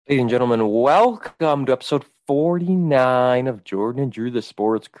Ladies and gentlemen, welcome to episode 49 of Jordan and Drew, the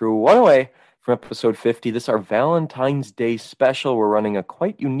Sports Crew. One away from episode 50. This is our Valentine's Day special. We're running a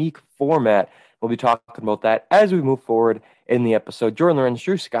quite unique format. We'll be talking about that as we move forward in the episode. Jordan Lorenz,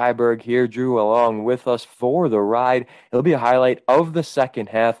 Drew Skyberg here. Drew along with us for the ride. It'll be a highlight of the second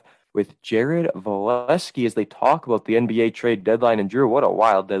half with Jared Valesky as they talk about the NBA trade deadline. And Drew, what a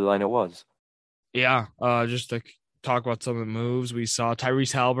wild deadline it was. Yeah, just to talk about some of the moves we saw: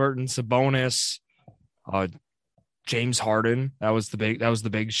 Tyrese Halliburton, Sabonis, uh, James Harden. That was the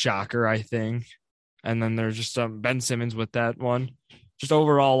big shocker, I think. And then there's just Ben Simmons with that one. Just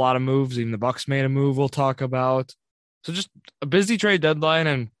overall, a lot of moves. Even the Bucks made a move. We'll talk about. So just a busy trade deadline,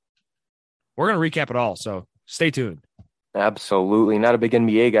 and we're gonna recap it all. So stay tuned. Absolutely. Not a big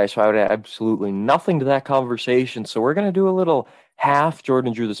NBA guy, so I would add absolutely nothing to that conversation. So we're going to do a little half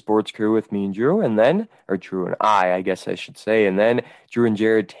Jordan Drew, the Sports Crew with me and Drew, and then, or Drew and I guess I should say, and then Drew and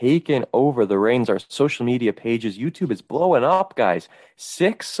Jared taking over the reins. Our social media pages, YouTube is blowing up, guys.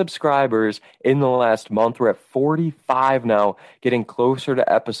 6 subscribers in the last month. We're at 45 now, getting closer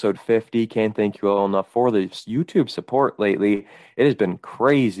to episode 50. Can't thank you all enough for the YouTube support lately. It has been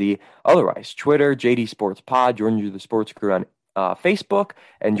crazy. Otherwise, Twitter, JD Sports Pod, Jordan Drew the Sports Crew on Facebook,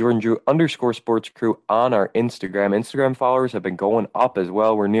 and Jordan Drew _ Sports Crew on our Instagram. Instagram followers have been going up as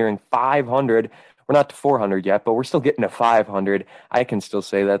well. We're nearing 500. We're not to 400 yet, but we're still getting to 500. I can still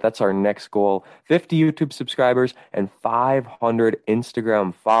say that. That's our next goal. 50 YouTube subscribers and 500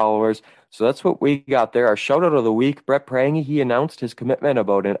 Instagram followers. So that's what we got there. Our shout out of the week, Brett Prangy, he announced his commitment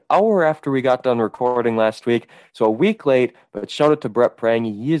about an hour after we got done recording last week. So a week late, but shout out to Brett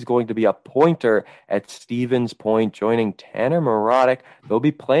Prangy. He is going to be a pointer at Stevens Point, joining Tanner Marotic. They'll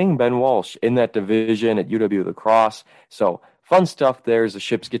be playing Ben Walsh in that division at UW La Crosse. So fun stuff there as the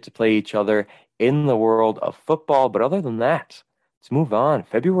ships get to play each other in the world of football. But other than that, let's move on.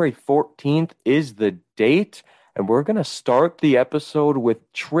 February 14th is the date, and we're going to start the episode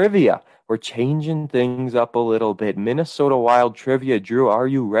with trivia. We're changing things up a little bit. Minnesota Wild trivia. Drew, are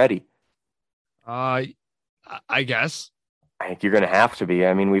you ready? I guess. I think you're going to have to be.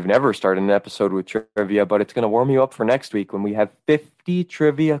 I mean, we've never started an episode with trivia, but it's going to warm you up for next week when we have 50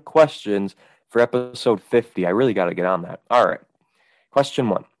 trivia questions for episode 50. I really got to get on that. All right. Question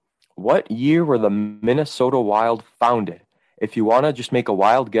 1. What year were the Minnesota Wild founded? If you want to just make a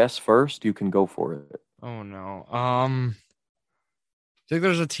wild guess first, you can go for it. Oh no. I think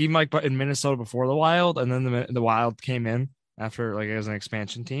there's a team like in Minnesota before the Wild, and then the Wild came in after like as an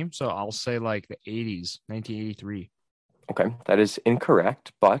expansion team. So I'll say like the 80s, 1983. Okay, that is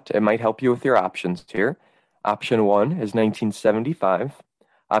incorrect, but it might help you with your options here. Option 1 is 1975.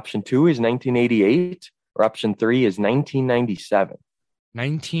 Option 2 is 1988, or option 3 is 1997.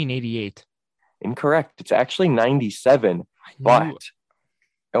 1988. Incorrect. It's actually 97, but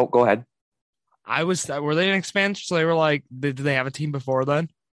oh, go ahead. Were they an expansion? So they were like, did they have a team before then?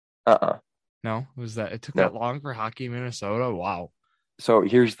 Uh-uh. No, was that it took No. that long for hockey in Minnesota? Wow. So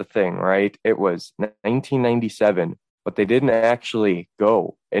here's the thing, right? It was 1997, but they didn't actually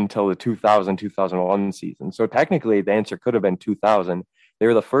go until the 2000-2001 season. So technically, the answer could have been 2000. They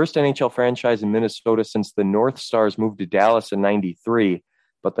were the first NHL franchise in Minnesota since the North Stars moved to Dallas in 93,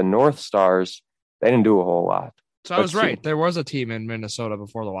 but the North Stars, they didn't do a whole lot. So I was right. There was a team in Minnesota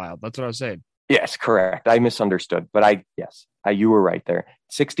before the Wild. That's what I was saying. Yes, correct. I misunderstood, but you were right there.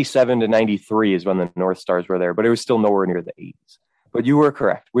 67 to 93 is when the North Stars were there, but it was still nowhere near the 80s. But you were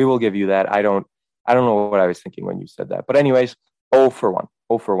correct. We will give you that. I don't know what I was thinking when you said that. But anyways, 0 for 1.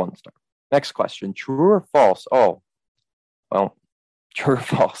 0 for 1 star. Next question. True or false? Oh, well, true or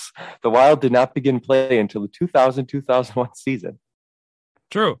false? The Wild did not begin play until the 2000-2001 season.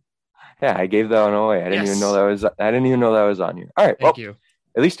 True. Yeah, I gave that one away. I didn't even know that was on here. All right. Thank you.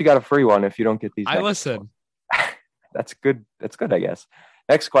 At least you got a free one if you don't get these. I listen. That's good. That's good, I guess.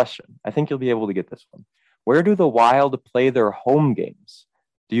 Next question. I think you'll be able to get this one. Where do the Wild play their home games?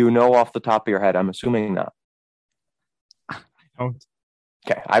 Do you know off the top of your head? I'm assuming not. I don't.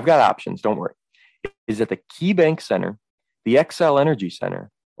 Okay, I've got options. Don't worry. Is it the KeyBank Center, the XL Energy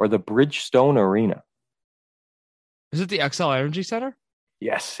Center, or the Bridgestone Arena? Is it the XL Energy Center?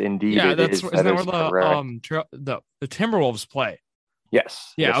 Yes, indeed. Yeah, isn't that where the Timberwolves play?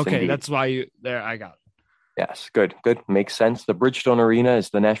 Yes. Yeah. Yes, okay, indeed. that's why you there. I got it. Yes, good. Makes sense. The Bridgestone Arena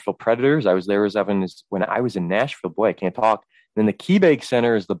is the Nashville Predators. I was there when I was in Nashville. Boy, I can't talk. And then the KeyBank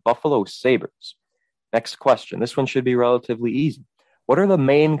Center is the Buffalo Sabres. Next question. This one should be relatively easy. What are the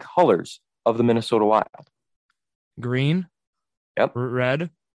main colors of the Minnesota Wild? Green. Yep. Red.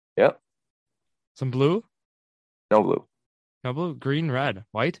 Yep. Some blue. No blue. No blue. Green. Red.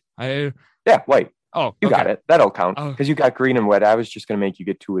 White. Yeah, white. Oh, You got okay. it. That'll count Oh, because you got green and wet. I was just going to make you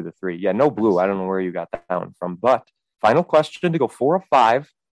get two of the three. Yeah, no blue. I don't know where you got that one from. But final question to go 4 of 5.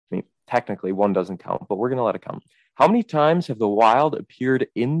 I mean, technically one doesn't count, but we're going to let it count. How many times have the Wild appeared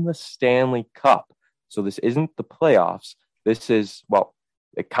in the Stanley Cup? So this isn't the playoffs. This is, well,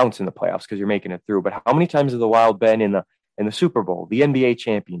 it counts in the playoffs because you're making it through. But how many times have the Wild been in the Super Bowl, the NBA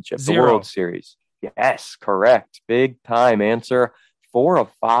championship, the World 0. Series? Yes, correct. Big time answer. 4 of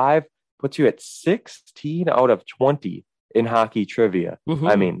 5 puts you at 16 out of 20 in hockey trivia. I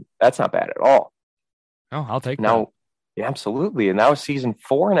Woohoo. mean, that's not bad at all. Oh, I'll take that. Now, yeah, absolutely. And now season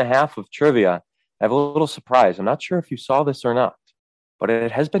 4.5 of trivia. I have a little surprise. I'm not sure if you saw this or not, but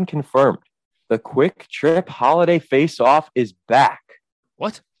it has been confirmed. The Quick Trip Holiday Face Off is back.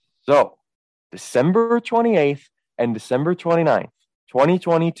 What? So, December 28th and December 29th,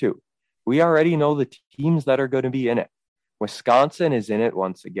 2022. We already know the teams that are going to be in it. Wisconsin is in it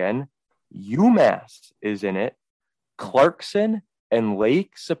once again. UMass is in it. Clarkson and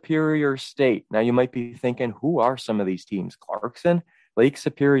Lake Superior State. Now, you might be thinking, who are some of these teams? Clarkson, Lake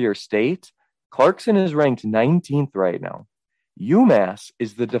Superior State. Clarkson is ranked 19th right now. UMass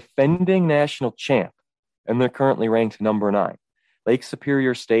is the defending national champ, and they're currently ranked number 9. Lake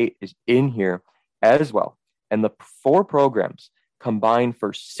Superior State is in here as well. And the 4 programs combined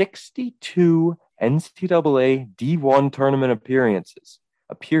for 62 NCAA D1 tournament appearances.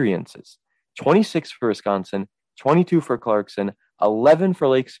 26 for Wisconsin, 22 for Clarkson, 11 for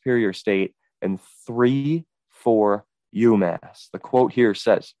Lake Superior State, and 3 for UMass. The quote here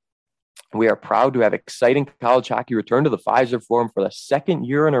says, "We are proud to have exciting college hockey return to the Fiserv Forum for the second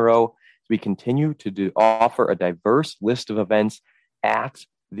year in a row. We continue to offer a diverse list of events at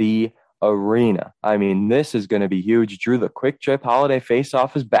the arena." I mean, this is going to be huge. Drew, the Quick Trip Holiday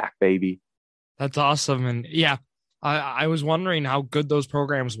Face-Off is back, baby. That's awesome. And yeah, I was wondering how good those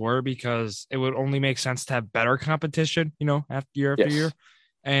programs were because it would only make sense to have better competition, after year. Yes.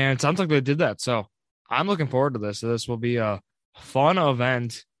 And it sounds like they did that. So I'm looking forward to this. This will be a fun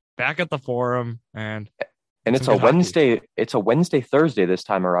event back at the Forum. And it's a Wednesday. Hockey. It's a Wednesday, Thursday this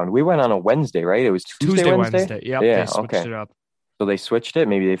time around. We went on a Wednesday, right? It was Tuesday, Wednesday. Yep, yeah, they switched it up. So they switched it.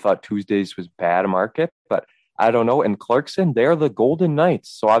 Maybe they thought Tuesdays was bad market, but I don't know. And Clarkson, they're the Golden Knights.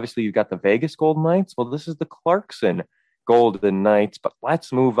 So obviously you've got the Vegas Golden Knights. Well, this is the Clarkson Golden Knights. But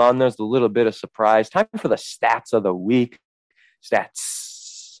let's move on. There's a little bit of surprise. Time for the stats of the week.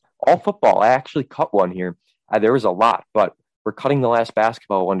 Stats. All football. I actually cut one here. There was a lot, but we're cutting the last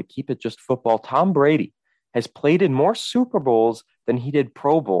basketball one to keep it just football. Tom Brady has played in more Super Bowls than he did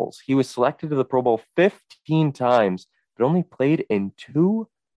Pro Bowls. He was selected to the Pro Bowl 15 times, but only played in 2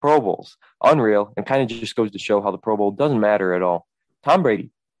 Pro Bowls. Unreal, and kind of just goes to show how the Pro Bowl doesn't matter at all. Tom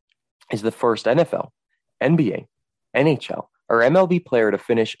Brady is the first NFL, NBA, NHL, or MLB player to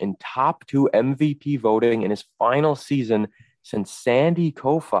finish in top 2 MVP voting in his final season since Sandy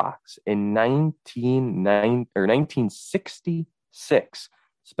Koufax in 1966.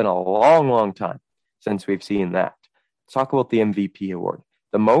 It's been a long, long time since we've seen that. Let's talk about the MVP award.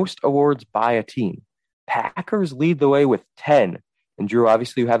 The most awards by a team. Packers lead the way with 10. And Drew,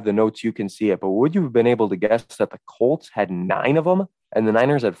 obviously you have the notes, you can see it, but would you have been able to guess that the Colts had 9 of them and the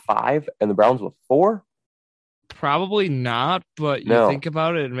Niners had 5 and the Browns with 4? Probably not, but you think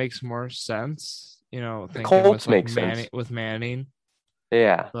about it, it makes more sense. The Colts make sense with Manning.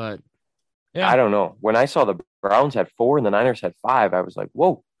 Yeah. But yeah. I don't know. When I saw the Browns had 4 and the Niners had 5, I was like,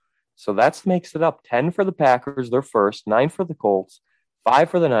 whoa. So that makes it up. 10 for the Packers, they're first, 9 for the Colts,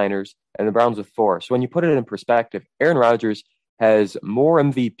 5 for the Niners, and the Browns with 4. So when you put it in perspective, Aaron Rodgers has more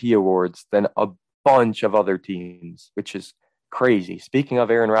MVP awards than a bunch of other teams, which is crazy. Speaking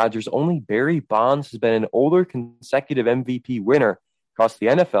of Aaron Rodgers, only Barry Bonds has been an older consecutive MVP winner across the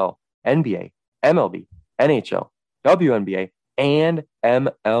NFL, NBA, MLB, NHL, WNBA, and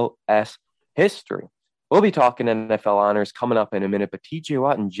MLS history. We'll be talking NFL honors coming up in a minute, but TJ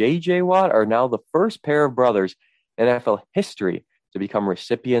Watt and JJ Watt are now the first pair of brothers in NFL history to become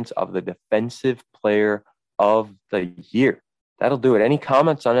recipients of the Defensive Player of the Year. That'll do it. Any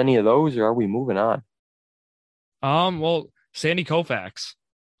comments on any of those, or are we moving on? Well, Sandy Koufax.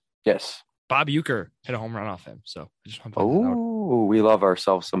 Yes. Bob Uecker hit a home run off him. So I just want to point that out. We love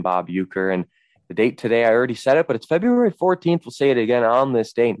ourselves some Bob Uecker. And the date today, I already said it, but it's February 14th. We'll say it again on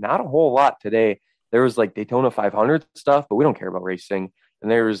this date. Not a whole lot today. There was like Daytona 500 stuff, but we don't care about racing. And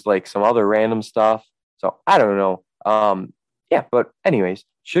there was like some other random stuff. So I don't know. Yeah, but anyways,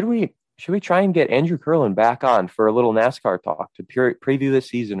 should we try and get Andrew Curlin back on for a little NASCAR talk to preview this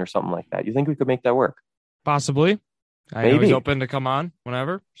season or something like that? You think we could make that work? Possibly. I know he's open to come on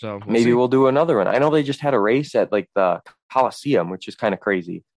whenever. So we'll do another one. I know they just had a race at like the Coliseum, which is kind of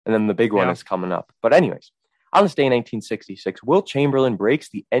crazy. And then the big one Yeah. is coming up. But anyways, on this day in 1966, Wilt Chamberlain breaks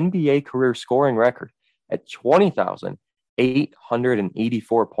the NBA career scoring record at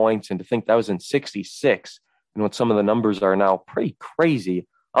 20,884 points. And to think that was in 66, and what some of the numbers are now, pretty crazy.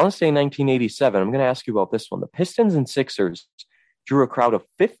 On this day in 1987, I'm going to ask you about this one. The Pistons and Sixers drew a crowd of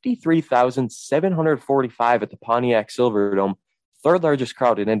 53,745 at the Pontiac Silverdome, third largest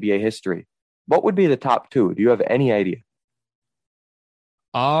crowd in NBA history. What would be the top two? Do you have any idea?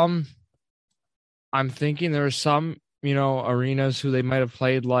 Um, I'm thinking there are some, arenas who they might have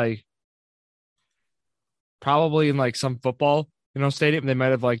played like probably in like some football, stadium. They might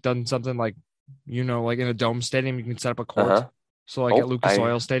have like done something like, like in a dome stadium, you can set up a Uh court. huh. So like at Oh, Lucas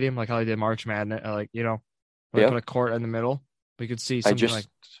Oil Stadium, like how they did March Madness, like, where they yeah. put a court in the middle. We could see I something like,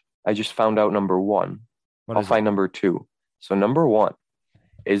 just I just found out number one. what I'll is it? find number two. So number one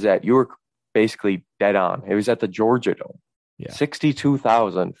is that you were basically dead on. It was at the Georgia Dome. Yeah.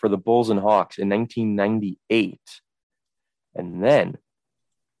 62,000 for the Bulls and Hawks in 1998. And then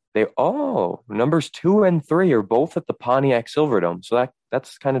numbers 2 and 3 are both at the Pontiac Silverdome. So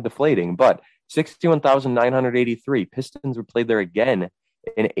that's kind of deflating. But 61,983 Pistons were played there again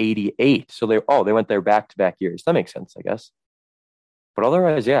in 88. So they went there back-to-back years. That makes sense, I guess. But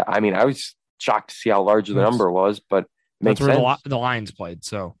otherwise, yeah, I mean, I was shocked to see how large the That's number was, but it that's makes where sense. the Lions played.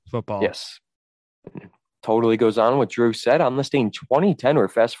 So football. Yes. Totally goes on what Drew said. On this day in 2010, we're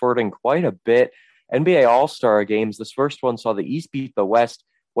fast forwarding quite a bit. NBA All-Star games. This first one saw the East beat the West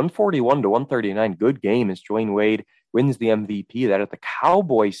 141 to 139. Good game as Dwayne Wade wins the MVP. That at the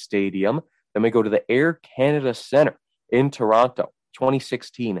Cowboys Stadium. Then we go to the Air Canada Center in Toronto,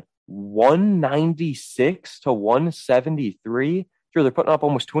 2016, 196 to 173. Drew, they're putting up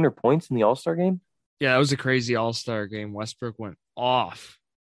almost 200 points in the All-Star game. Yeah, it was a crazy All-Star game. Westbrook went off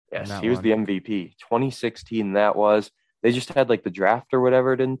in Yes, that he was one. the MVP. 2016, that was. They just had like the draft or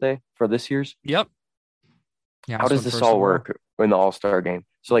whatever, didn't they, for this year's? Yep. Yeah, How this does one this first all overall. work in the All-Star game?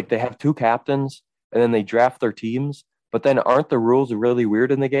 So like they have two captains and then they draft their teams, but then aren't the rules really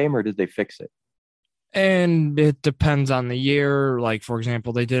weird in the game, or did they fix it? And it depends on the year. Like for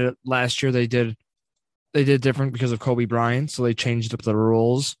example, they did it last year. They did different because of Kobe Bryant, so they changed up the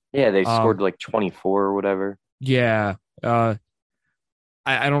rules. Yeah, they Um, scored like 24 or whatever. yeah.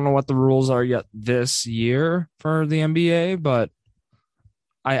 I don't know what the rules are yet this year for the NBA, but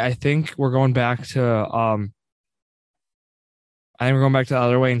I think we're going back to I think we're going back to the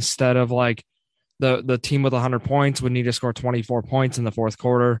other way. Instead of like the team with 100 points would need to score 24 points in the fourth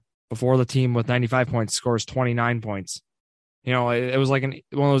quarter before the team with 95 points scores 29 points. It was like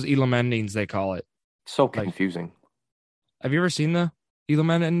one of those Elam endings, they call it. So Like, confusing. have you ever seen the Elam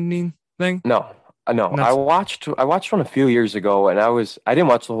ending thing? No, no. And I that's watched one a few years ago, and I didn't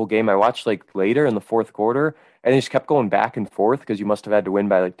watch the whole game. I watched like later in the fourth quarter, and they just kept going back and forth because you must have had to win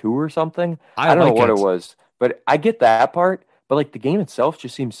by like two or something. I I don't know like what it it. was, but I get that part. But like the game itself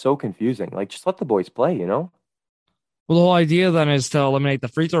just seems so confusing. Like just let the boys play, you know? Well, the whole idea then is to eliminate the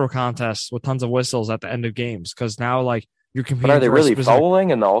free throw contest with tons of whistles at the end of games because now like you're But are competing they for a really specific. fouling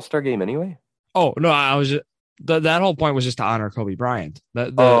in the All-Star game anyway? Oh no, I was just, that whole point was just to honor Kobe Bryant.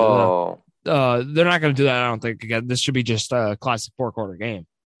 Oh, They're not going to do that. I don't think again. This should be just a classic four-quarter game.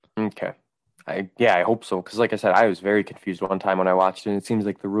 okay. I hope so. Because like I said, I was very confused one time when I watched it. And it seems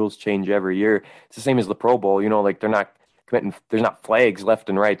like the rules change every year. It's the same as the Pro Bowl. Like they're not committing. There's not flags left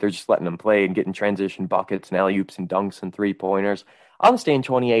and right. They're just letting them play and getting transition buckets and alley oops and dunks and 3-pointers. On this day in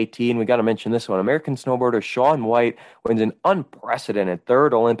 2018, we got to mention this one. American snowboarder Shaun White wins an unprecedented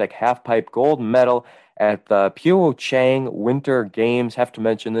third Olympic halfpipe gold medal at the Pyeongchang Winter Games. Have to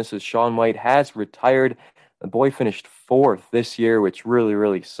mention this as Shaun White has retired. The boy finished fourth this year, which really,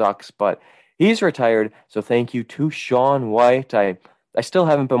 really sucks. But he's retired, so thank you to Shaun White. I still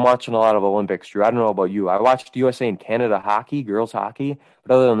haven't been watching a lot of Olympics, Drew. I don't know about you. I watched USA and Canada hockey, girls hockey,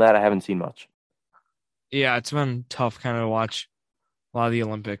 but other than that, I haven't seen much. Yeah, it's been tough kind of to watch a lot of the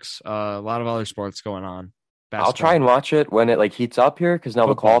Olympics. A lot of other sports going on. I'll try Basketball, and watch it when it like heats up here because now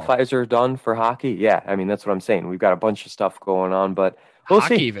the football, qualifiers are done for hockey. Yeah, I mean that's what I'm saying. We've got a bunch of stuff going on, but we'll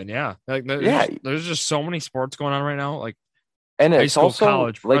hockey, see. even. Yeah, like Yeah, there's just so many sports going on right now. Like and high it's school, also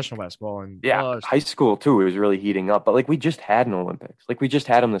college, like professional basketball, and yeah, high school too is really heating up. But like we just had an Olympics, like we just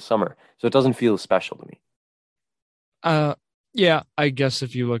had them this summer, so it doesn't feel special to me. yeah. I guess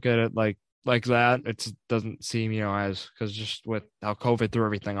if you look at it like that, it doesn't seem as because just with how COVID threw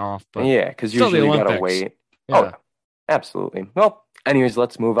everything off. But Yeah, because still, the usually you gotta Olympics. wait. Oh, Yeah, yeah, absolutely. Well, anyways,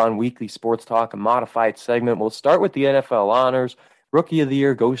 let's move on. Weekly sports talk, a modified segment. We'll start with the NFL honors. Rookie of the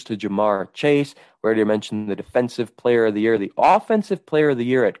year goes to Jamar Chase. We already mentioned the defensive player of the year, the offensive player of the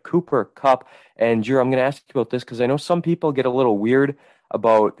year at Cooper Cup. And Drew, I'm going to ask you about this because I know some people get a little weird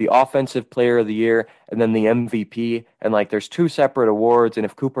about the offensive player of the year and then the MVP. And like there's two separate awards. And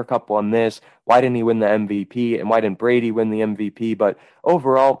if Cooper Cup won this, why didn't he win the MVP? And why didn't Brady win the MVP? But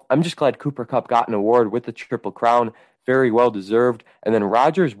overall, I'm just glad Cooper Cup got an award with the Triple Crown. Very well deserved. And then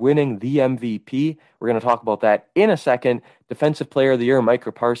Rodgers winning the MVP. We're going to talk about that in a second. Defensive player of the year,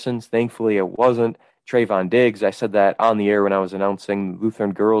 Micah Parsons. Thankfully, it wasn't Trayvon Diggs. I said that on the air when I was announcing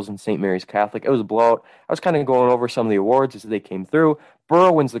Lutheran Girls and St. Mary's Catholic. It was a blowout. I was kind of going over some of the awards as they came through.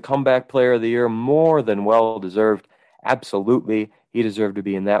 Burrow wins the comeback player of the year, more than well deserved. Absolutely, he deserved to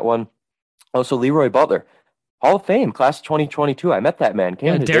be in that one. Also, Leroy Butler, Hall of Fame, class of 2022. I met that man.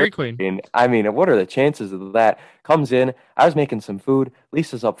 Came into Dairy Queen. I mean, what are the chances of that? Comes in. I was making some food.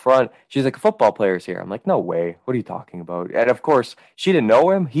 Lisa's up front. She's like, football player's here. I'm like, no way. What are you talking about? And of course, she didn't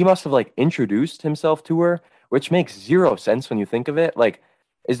know him. He must have like introduced himself to her, which makes zero sense when you think of it. Like,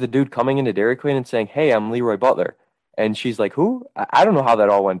 is the dude coming into Dairy Queen and saying, hey, I'm Leroy Butler? And she's like, who? I don't know how that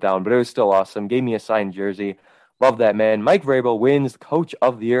all went down, but it was still awesome. Gave me a signed jersey. Love that man. Mike Vrabel wins Coach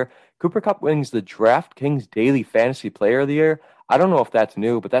of the Year. Cooper Kupp wins the DraftKings Daily Fantasy Player of the Year. I don't know if that's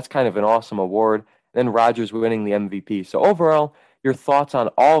new, but that's kind of an awesome award. Then Rodgers winning the MVP. So overall, your thoughts on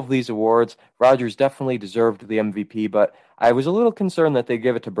all of these awards. Rodgers definitely deserved the MVP, but I was a little concerned that they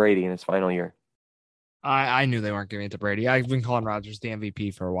give it to Brady in his final year. I knew they weren't giving it to Brady. I've been calling Rodgers the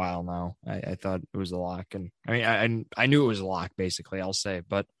MVP for a while now. I thought it was a lock, and I mean I knew it was a lock. Basically, I'll say,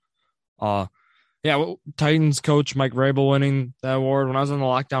 but yeah, Titans coach Mike Vrabel winning that award. When I was on the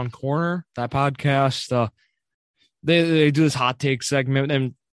Lockdown Corner, that podcast, they do this hot take segment,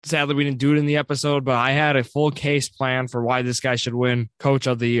 and sadly we didn't do it in the episode, but I had a full case plan for why this guy should win Coach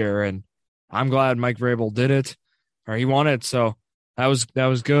of the Year, and I'm glad Mike Vrabel did it, or he won it. So that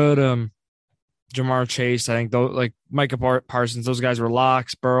was good. Jamar Chase, I think, like Micah Parsons, those guys were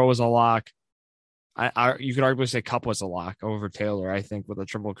locks. Burrow was a lock. You could arguably say Kupp was a lock over Taylor, I think, with a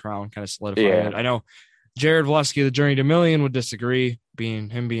Triple Crown kind of solidifying it. I know Jared Valesky, the Journey to Million, would disagree, being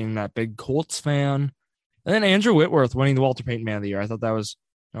that big Colts fan. And then Andrew Whitworth winning the Walter Payton Man of the Year. I thought that was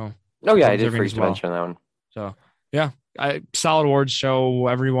I did forget to mention that one. So yeah, solid awards show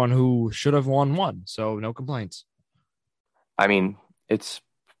everyone who should have won. So no complaints. I mean,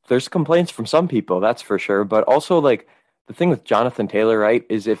 there's complaints from some people, that's for sure, but also like the thing with Jonathan Taylor, right,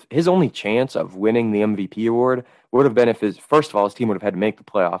 is if his only chance of winning the MVP award would have been if first of all, his team would have had to make the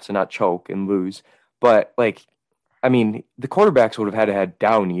playoffs and not choke and lose. But like, I mean, the quarterbacks would have had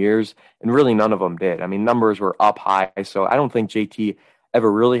down years, and really none of them did. I mean, numbers were up high, so I don't think JT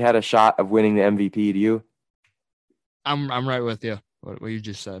ever really had a shot of winning the MVP. Do you? I'm right with you. What you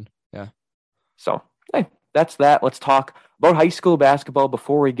just said, yeah. So hey, that's that. Let's talk about high school basketball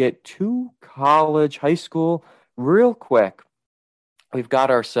before we get to college. High school, real quick, we've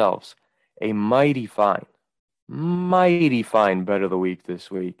got ourselves a mighty fine bet of the week this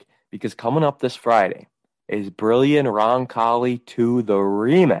week, because coming up this Friday is Brilliant Roncalli 2, the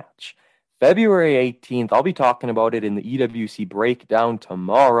rematch. February 18th. I'll be talking about it in the EWC breakdown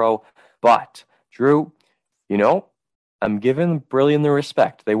tomorrow. But, Drew, I'm giving Brilliant the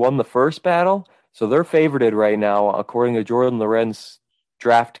respect. They won the first battle, so they're favorited right now, according to Jordan Lorenz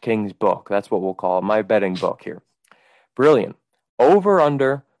DraftKings book. That's what we'll call it, my betting book here. Brilliant. Over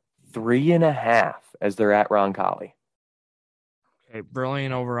under 3.5 as they're at Roncalli. Okay,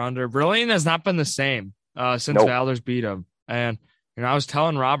 Brilliant over under. Brilliant has not been the same since Valders beat them. And I was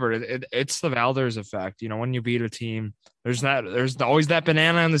telling Robert, it's the Valders effect. When you beat a team, there's always that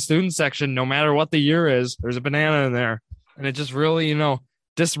banana in the student section. No matter what the year is, there's a banana in there, and it just really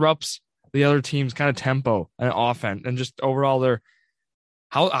disrupts the other team's kind of tempo and offense, and just overall their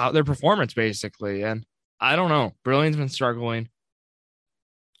performance basically. And I don't know, Brilliant's been struggling.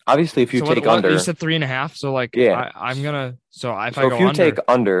 Obviously, if you take under, you said 3.5. So like, yeah, I'm gonna. So if you take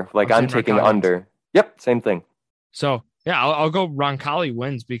under, like I'm taking under. Yep, same thing. So yeah, I'll go Roncalli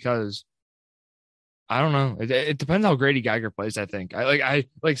wins, because I don't know. It depends how Grady Geiger plays. I think I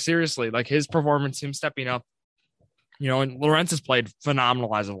seriously, like his performance, him stepping up. And Lorenz has played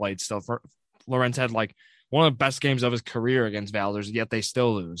phenomenal as of late. Still, Lorenz had like one of the best games of his career against Valders, yet they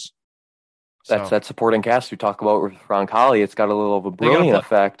still lose. That's that supporting cast we talk about with Roncalli. It's got a little of a Brilliant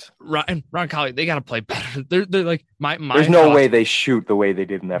effect. And Roncalli, they got to play better. They're like my. There's no way they shoot the way they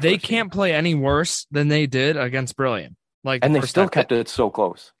did in that. They can't play any worse than they did against Brilliant. And they still kept it so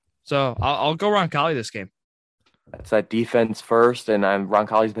close. So I'll go Roncalli this game. That's that defense first, and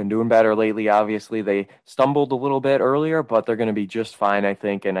Roncalli's been doing better lately. Obviously, they stumbled a little bit earlier, but they're going to be just fine, I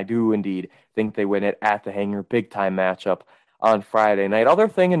think. And I do indeed think they win it at the Hangar. Big time matchup on Friday night. Other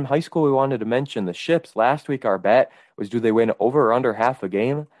thing in high school we wanted to mention, the Ships. Last week our bet was, do they win over or under half a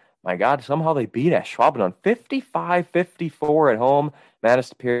game? my God, somehow they beat Ashwaubenon 55-54 at home.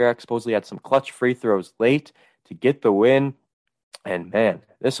 Mattis Teperac supposedly had some clutch free throws late to get the win. And man,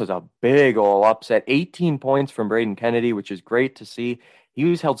 this was a big ol' upset. 18 points from Braden Kennedy, which is great to see. He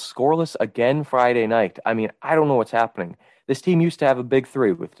was held scoreless again Friday night. I mean, I don't know what's happening. This team used to have a big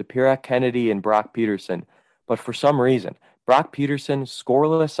three with Teperac, Kennedy, and Brock Peterson. But for some reason, Brock Peterson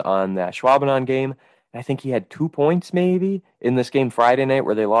scoreless on the Schwabenon game. I think he had 2 points maybe in this game Friday night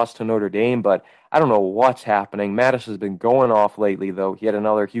where they lost to Notre Dame, but I don't know what's happening. Mattis has been going off lately, though. He had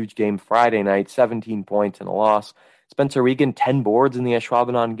another huge game Friday night, 17 points and a loss. Spencer Regan, 10 boards in the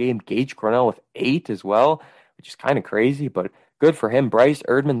Ashwaubenon game. Gage Cornell with 8 as well, which is kind of crazy, but good for him. Bryce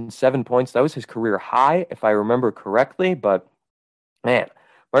Erdman, 7 points. That was his career high, if I remember correctly, but man,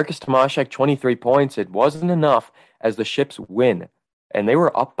 Marcus Tomaszek, 23 points. It wasn't enough as the Ships win, and they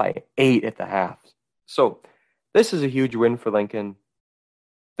were up by 8 at the half. So this is a huge win for Lincoln.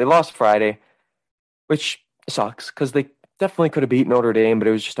 They lost Friday, which sucks because they definitely could have beat Notre Dame, but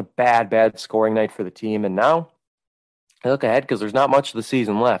it was just a bad scoring night for the team. And now I look ahead because there's not much of the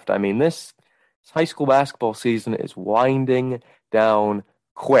season left. I mean, this high school basketball season is winding down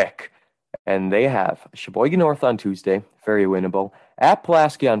quick. And they have Sheboygan North on Tuesday, very winnable. At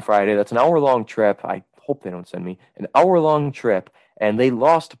Pulaski on Friday, that's an hour-long trip. I hope they don't send me. An hour-long trip, and they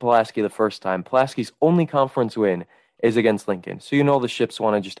lost to Pulaski the first time. Pulaski's only conference win is against Lincoln. So you know the Ships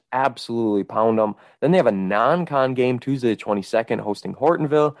want to just absolutely pound them. Then they have a non-con game Tuesday the 22nd hosting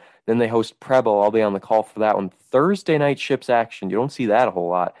Hortonville. Then they host Preble. I'll be on the call for that one. Thursday night Ships action. You don't see that a whole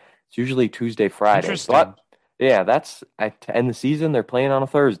lot. It's usually Tuesday, Friday. Interesting. But yeah, that's to end the season. They're playing on a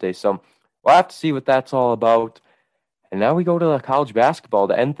Thursday. So we'll have to see what that's all about. And now we go to the college basketball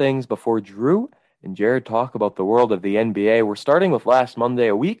to end things before Drew and Jared talk about the world of the NBA. We're starting with last Monday.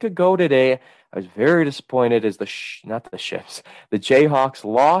 A week ago today, I was very disappointed as the Jayhawks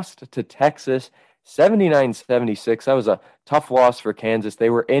lost to Texas 79-76. That was a tough loss for Kansas. They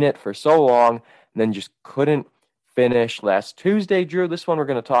were in it for so long and then just couldn't finish last Tuesday. Drew, this one we're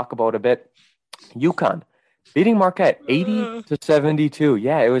going to talk about a bit. UConn beating Marquette 80-72.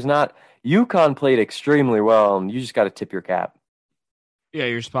 Yeah, it was not. UConn played extremely well, and you just got to tip your cap. Yeah,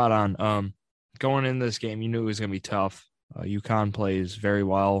 you're spot on. Going in this game, you knew it was going to be tough. UConn plays very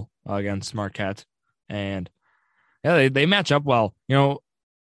well against Marquette, and yeah, they match up well. You know,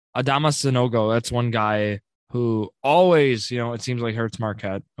 Adama Sanogo, that's one guy who always, it seems like hurts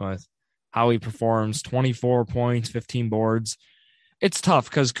Marquette with how he performs. 24 points, 15 boards. It's tough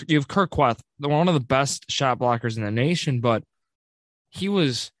because you have Kirk Queth, one of the best shot blockers in the nation, but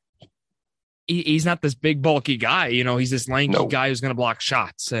he's not this big bulky guy. He's this lanky guy who's going to block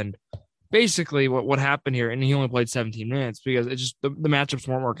shots. And basically what happened here, and he only played 17 minutes because it just the matchups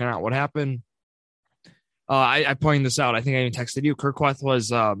weren't working out. What happened? I pointed this out. I think I even texted you. Kirk Queth was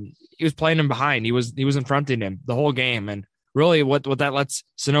he was playing him behind. He was in fronting him the whole game. And really what that lets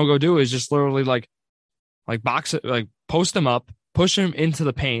Sanogo do is just literally like box it, like post him up, push him into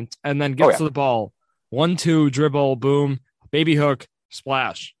the paint, and then gets to the ball. 1-2 dribble, boom, baby hook,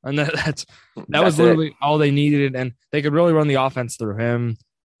 splash. And that was literally all they needed. And they could really run the offense through him.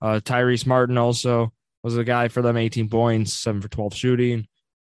 Tyrese Martin also was a guy for them, 18 points, 7 for 12 shooting.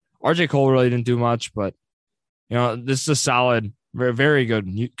 RJ Cole really didn't do much, but this is a solid, very, very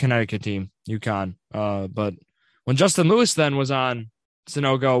good Connecticut team, UConn. But when Justin Lewis then was on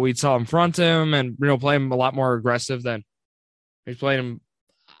Sanogo, we saw him front him and play him a lot more aggressive than he's playing him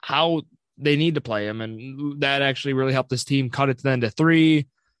how they need to play him, and that actually really helped this team cut it then to 3.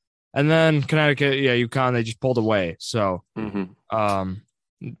 And then Connecticut, UConn, they just pulled away. So,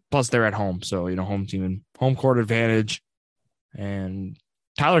 plus they're at home, so home team and home court advantage. And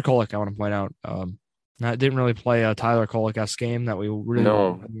Tyler Kolek, I want to point out, didn't really play a Tyler Kolek-esque game that we really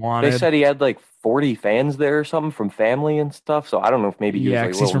wanted. They said he had like 40 fans there or something from family and stuff. So I don't know if maybe he was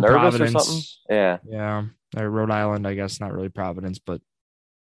like a little nervous Providence. Or something. Yeah. Rhode Island, I guess, not really Providence, but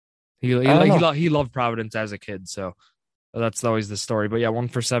he loved Providence as a kid. So that's always the story. But yeah, 1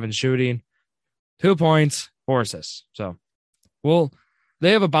 for 7 shooting, 2 points, 4 assists. So,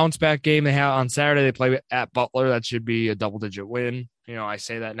 they have a bounce back game. They have on Saturday. They play at Butler. That should be a double-digit win. I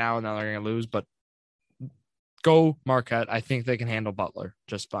say that now, and now they're going to lose. But go Marquette. I think they can handle Butler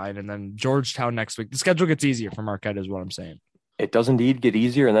just fine. And then Georgetown next week. The schedule gets easier for Marquette, is what I'm saying. It does indeed get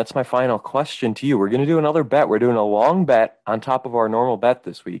easier, and that's my final question to you. We're going to do another bet. We're doing a long bet on top of our normal bet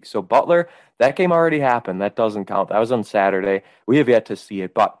this week. So Butler, that game already happened. That doesn't count. That was on Saturday. We have yet to see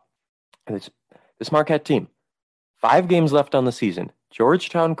it. But this Marquette team, 5 games left on the season.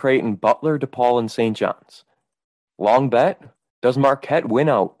 Georgetown, Creighton, Butler, DePaul, and St. John's. Long bet. Does Marquette win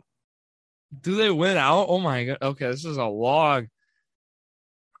out? Do they win out? Oh, my God. Okay, this is a log.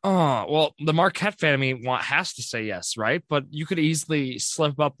 Oh, well, the Marquette fan has to say yes, right? But you could easily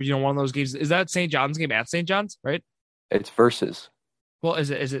slip up, one of those games. Is that St. John's game at St. John's, right? It's versus. Well, is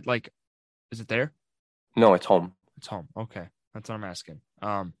it there? No, it's home. It's home. Okay. That's what I'm asking.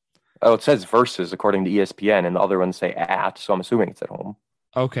 Oh, it says versus according to ESPN, and the other ones say at, so I'm assuming it's at home.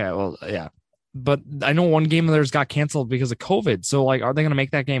 Okay, well, yeah. But I know one game of theirs got canceled because of COVID. So, like, are they going to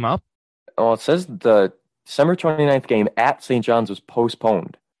make that game up? Well, it says the December 29th game at St. John's was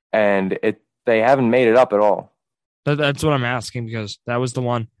postponed, and they haven't made it up at all. That's what I'm asking because that was the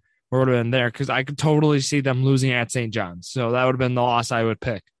one where it would have been there because I could totally see them losing at St. John's. So that would have been the loss I would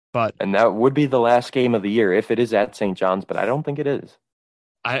pick. But And that would be the last game of the year if it is at St. John's, but I don't think it is.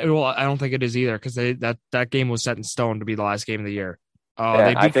 I don't think it is either because that game was set in stone to be the last game of the year. Yeah,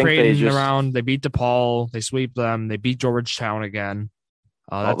 They I beat think Creighton around. They beat DePaul. They sweep them. They beat Georgetown again.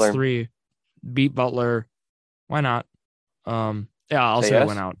 That's Butler. 3. Beat Butler. Why not? Yeah, I'll say yes? it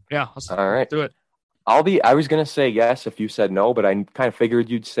went out. Yeah, all right. Do it. I was gonna say yes if you said no, but I kind of figured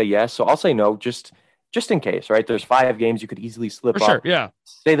you'd say yes, so I'll say no just in case, right? There's 5 games you could easily slip For up. sure, yeah.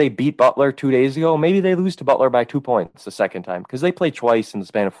 Say they beat Butler 2 days ago, maybe they lose to Butler by 2 points the second time because they played twice in the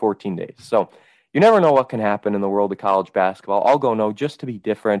span of 14 days. So you never know what can happen in the world of college basketball. I'll go no just to be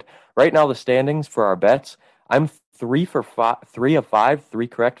different. Right now, the standings for our bets, I'm 3 for 5, 3 of 5, 3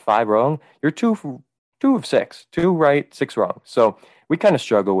 correct, 5 wrong. You're 2 of 6, 2 right, 6 wrong. So we kind of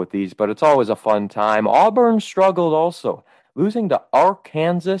struggle with these, but it's always a fun time. Auburn struggled also, losing to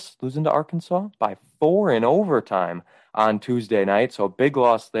Arkansas by 4 in overtime on Tuesday night. So a big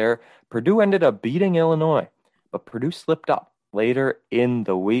loss there. Purdue ended up beating Illinois, but Purdue slipped up later in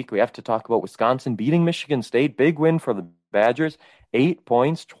the week. We have to talk about Wisconsin beating Michigan State. Big win for the Badgers. 8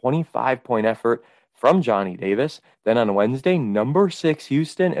 points, 25-point effort from Johnny Davis. Then on Wednesday, number 6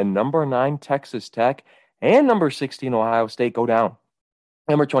 Houston and number 9 Texas Tech and number 16 Ohio State go down.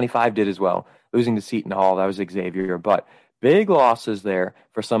 Number 25 did as well, losing to Seton Hall. That was Xavier, but big losses there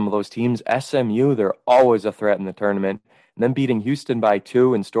for some of those teams. SMU, they're always a threat in the tournament. And then beating Houston by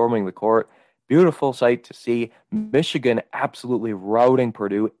 2 and storming the court. Beautiful sight to see. Michigan absolutely routing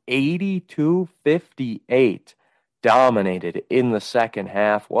Purdue 82-58. Dominated in the second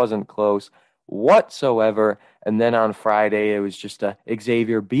half. Wasn't close whatsoever. And then on Friday, it was just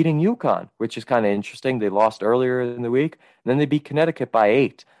Xavier beating UConn, which is kind of interesting. They lost earlier in the week. And then they beat Connecticut by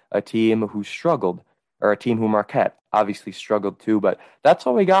 8, a team who struggled, or a team who Marquette obviously struggled too. But that's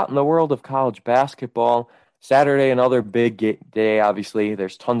all we got in the world of college basketball. Saturday, another big day, obviously.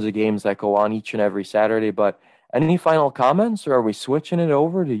 There's tons of games that go on each and every Saturday. But any final comments, or are we switching it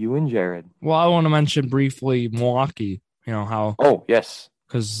over to you and Jared? Well, I want to mention briefly Milwaukee, how. Oh, yes.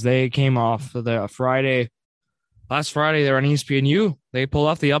 Because they came off the last Friday, they were on ESPNU. They pulled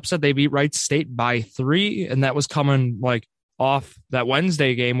off the upset. They beat Wright State by 3, and that was coming off that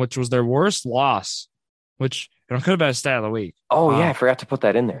Wednesday game, which was their worst loss, which could have been a stat of the week. Oh, yeah, I forgot to put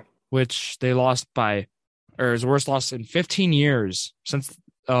that in there. Which they lost by, or it was the worst loss in 15 years since,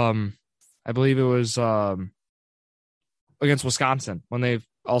 I believe it was against Wisconsin when they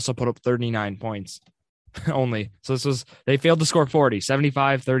also put up 39 points only. So they failed to score 40,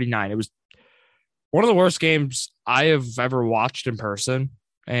 75-39. It was one of the worst games I have ever watched in person.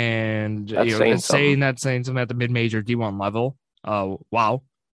 And saying something at the mid-major D1 level. Wow.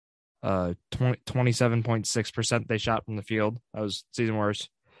 27.6% they shot from the field. That was season worst.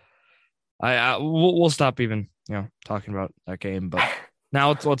 We'll stop even talking about that game, but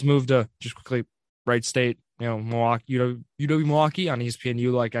now let's move to just quickly Wright State, Milwaukee, UW Milwaukee on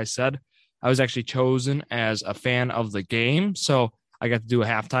ESPNU. Like I said, I was actually chosen as a fan of the game, so I got to do a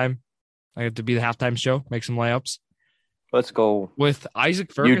halftime. I have to be the halftime show, make some layups. Let's go with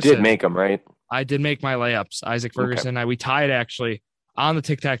Isaac Ferguson. You did make them, right? I did make my layups. Isaac Ferguson. Okay. We tied actually on the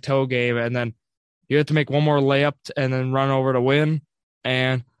tic-tac-toe game, and then you had to make one more layup and then run over to win.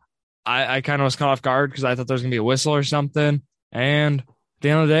 And I kind of was caught off guard because I thought there was going to be a whistle or something. And at the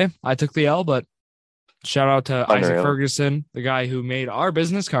end of the day, I took the L, but shout out to Isaac Ferguson, the guy who made our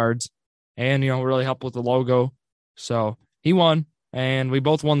business cards and, really helped with the logo. So he won. And we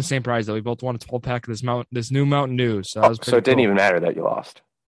both won the same prize, though. We both won a 12-pack of this new Mountain Dew. So, so it didn't even matter that you lost.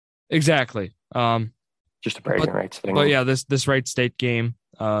 Exactly. Just a bragging rights thing. But yeah, this Wright State game,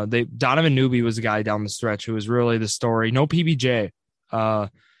 Donovan Newby was the guy down the stretch who was really the story. No PBJ.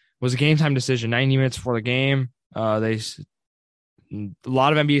 Was a game time decision. 90 minutes before the game. A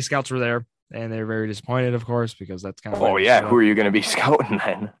lot of NBA scouts were there, and they were very disappointed, of course, because that's kind of. Oh yeah, who are you going to be scouting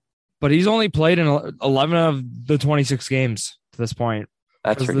then? But he's only played in 11 of the 26 games to this point.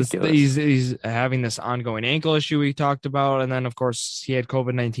 That's ridiculous. He's having this ongoing ankle issue we talked about, and then of course he had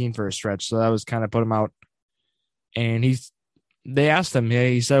COVID-19 for a stretch, so that was kind of put him out. And he's They asked him. Yeah,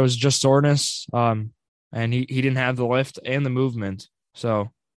 he said it was just soreness. And he didn't have the lift and the movement.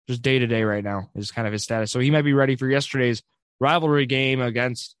 So just day to day right now is kind of his status. So he might be ready for yesterday's rivalry game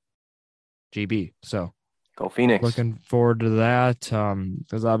against GB. So Go Phoenix. looking forward to that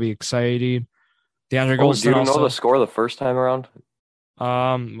because that'll be exciting. DeAndre Oh, do Golston you know also. the score the first time around?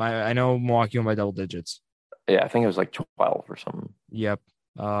 I know Milwaukee won by double digits. Yeah, I think it was like 12 or something. Yep.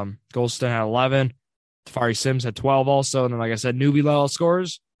 Golston had 11. Tafari Sims had 12 also. And then, like I said, newbie led all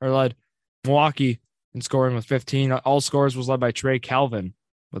scores or led Milwaukee in scoring with 15. All scores was led by Trey Calvin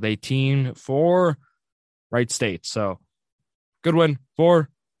with 18 for Wright State. So good win for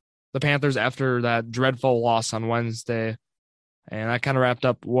the Panthers after that dreadful loss on Wednesday. And that kind of wrapped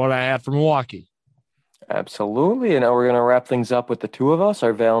up what I had for Milwaukee. Absolutely. And now we're going to wrap things up with the two of us.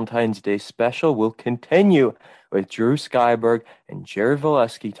 Our Valentine's Day special will continue with Drew Skyberg and Jared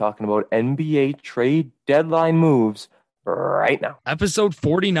Valesky talking about NBA trade deadline moves right now. Episode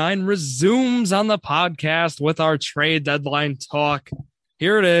 49 resumes on the podcast with our trade deadline talk.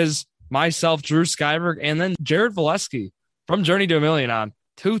 Here it is. Myself, Drew Skyberg, and then Jared Valesky from Journey to a Million on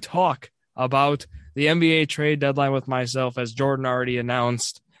to talk about the NBA trade deadline with myself, as Jordan already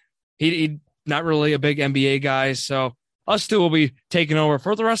announced. He not really a big NBA guy, so us two will be taking over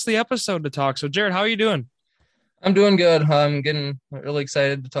for the rest of the episode to talk. So, Jared, how are you doing? I'm doing good. I'm getting really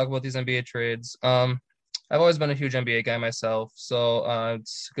excited to talk about these NBA trades. I've always been a huge NBA guy myself, so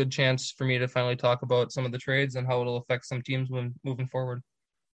it's a good chance for me to finally talk about some of the trades and how it'll affect some teams when moving forward.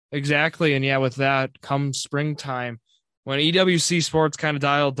 Exactly. And yeah, with that come springtime, when EWC sports kind of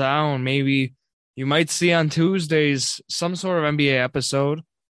dialed down, maybe you might see on Tuesdays some sort of NBA episode.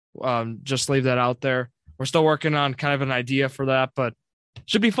 Just leave that out there. We're still working on kind of an idea for that, but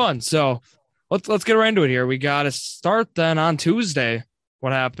should be fun. So let's get right into it here. We got to start then on Tuesday.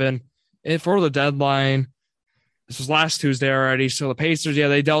 What happened for the deadline? This was last Tuesday already. So the Pacers,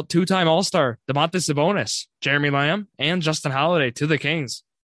 they dealt two-time All-Star Domantas Sabonis, Jeremy Lamb, and Justin Holiday to the Kings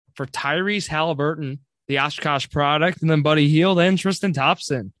for Tyrese Halliburton, the Oshkosh product, and then Buddy Hield and Tristan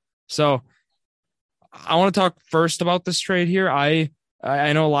Thompson. So I want to talk first about this trade here. I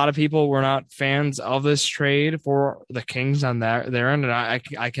know a lot of people were not fans of this trade for the Kings on their end, and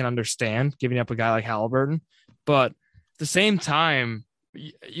I can understand giving up a guy like Halliburton. But at the same time,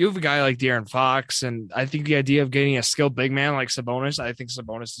 you have a guy like De'Aaron Fox, and I think the idea of getting a skilled big man like Sabonis, I think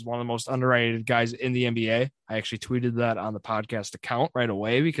Sabonis is one of the most underrated guys in the NBA. I actually tweeted that on the podcast account right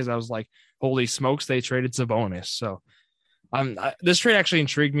away because I was like, holy smokes, they traded Sabonis. So this trade actually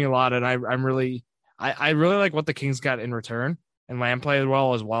intrigued me a lot, and I really like what the Kings got in return. And Lamb played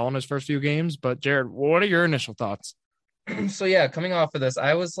well in his first few games. But Jared, what are your initial thoughts? So yeah, coming off of this,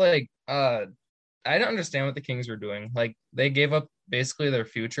 I was like, I didn't understand what the Kings were doing. Like they gave up basically their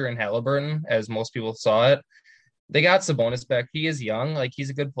future in Halliburton, as most people saw it. They got Sabonis back. He is young, like he's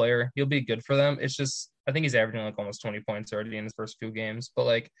a good player. He'll be good for them. It's just I think he's averaging like almost 20 points already in his first few games. But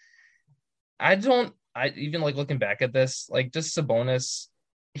like I even like looking back at this, like just Sabonis.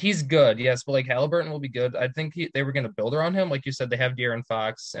 He's good, yes, but like Halliburton will be good. I think they were going to build around him, like you said. They have De'Aaron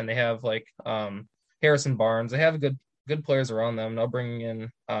Fox and they have like Harrison Barnes. They have good players around them. Now bringing in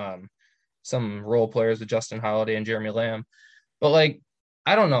some role players with Justin Holiday and Jeremy Lamb, but like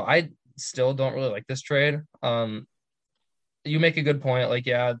I don't know. I still don't really like this trade. You make a good point. Like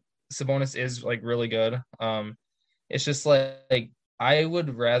yeah, Sabonis is like really good. It's just like I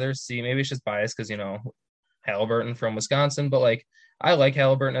would rather see. Maybe it's just biased because Halliburton from Wisconsin, but like. I like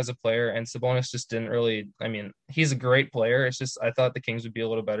Halliburton as a player, and Sabonis just didn't really. I mean, he's a great player. It's just I thought the Kings would be a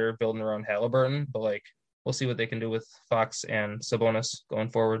little better building around Halliburton, but like we'll see what they can do with Fox and Sabonis going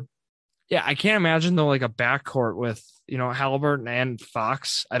forward. Yeah, I can't imagine though like a backcourt with Halliburton and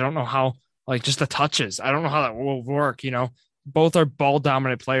Fox. I don't know how like just the touches. I don't know how that will work. Both are ball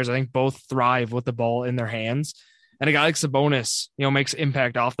dominant players. I think both thrive with the ball in their hands, and a guy like Sabonis, makes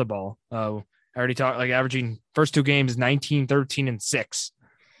impact off the ball. I already talked like averaging first two games 19, 13, and 6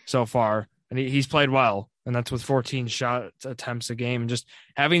 so far. And he's played well. And that's with 14 shot attempts a game. And just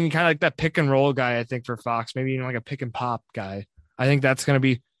having kind of like that pick and roll guy, I think, for Fox, maybe even like a pick and pop guy. I think that's going to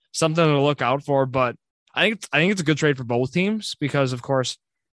be something to look out for. But I think it's a good trade for both teams because, of course,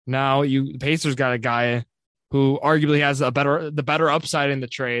 now the Pacers got a guy who arguably has the better upside in the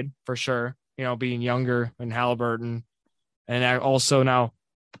trade for sure, being younger than Halliburton. And also now,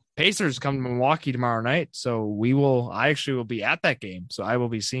 Pacers come to Milwaukee tomorrow night, so I actually will be at that game. So I will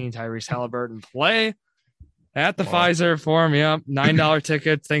be seeing Tyrese Halliburton play at the Pfizer Forum. Yep, $9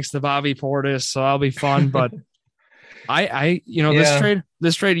 tickets thanks to Bobby Portis, so that'll be fun. But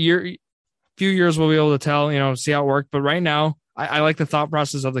this trade few years we'll be able to tell, see how it worked. But right now, I like the thought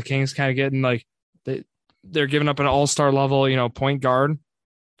process of the Kings kind of getting like they're giving up an all-star level, point guard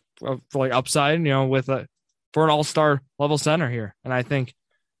for like upside, with for an all-star level center here. And I think,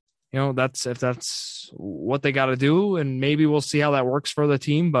 that's what they got to do, and maybe we'll see how that works for the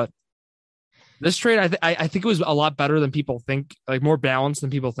team. But this trade, I think it was a lot better than people think, like more balanced than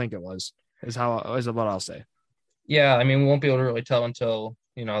people think it was, is what I'll say. Yeah, I mean, we won't be able to really tell until,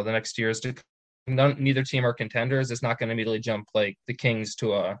 the next years to neither team are contenders. It's not going to immediately jump like the Kings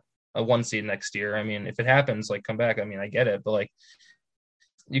to a 1 seed next year. I mean, if it happens, like come back. I mean, I get it, but like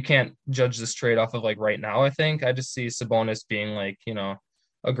you can't judge this trade off of like right now. I think I just see Sabonis being like,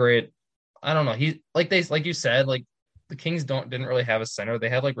 a great, I don't know. He like you said, like the Kings didn't really have a center. They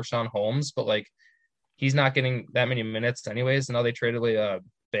had like Rashawn Holmes, but like he's not getting that many minutes anyways. And now they traded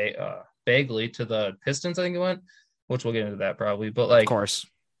Bagley to the Pistons, I think it went, which we'll get into that probably. But like, of course,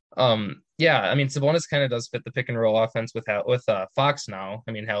 yeah, I mean Sabonis kind of does fit the pick and roll offense with Fox now.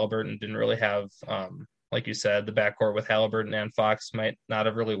 I mean Halliburton didn't really have, like you said, the backcourt with Halliburton and Fox might not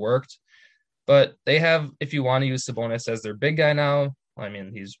have really worked. But they have, if you want to use Sabonis as their big guy now, I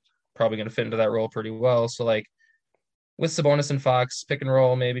mean he's probably going to fit into that role pretty well. So like with Sabonis and Fox, pick and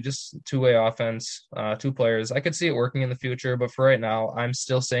roll, maybe just two-way offense, 2 players. I could see it working in the future, but for right now, I'm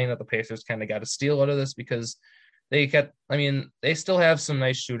still saying that the Pacers kind of got a steal out of this because they still have some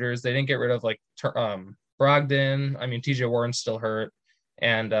nice shooters. They didn't get rid of like Brogdon. I mean, TJ Warren's still hurt.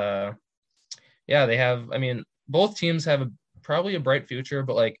 And yeah, they have, I mean, both teams have probably a bright future,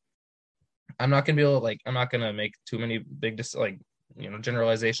 but like, I'm not going to make too many big,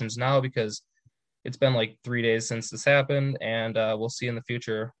 generalizations now because it's been like 3 days since this happened, and we'll see in the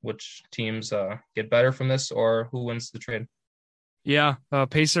future which teams get better from this or who wins the trade. Yeah,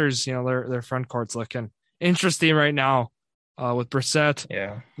 Pacers, their front court's looking interesting right now with Brissett,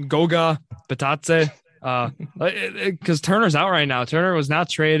 Goga, Batatse, because Turner's out right now. Turner was not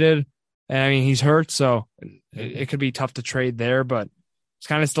traded, and I mean he's hurt, so it could be tough to trade there. But it's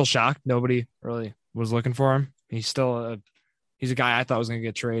kind of still shocked. Nobody really was looking for him. He's still he's a guy I thought was going to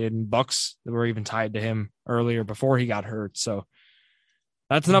get traded, and Bucks were even tied to him earlier before he got hurt. So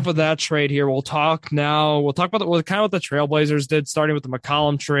that's enough of that trade here. We'll talk about kind of what the Trailblazers did, starting with the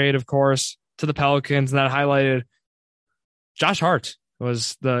McCollum trade, of course, to the Pelicans. And that highlighted Josh Hart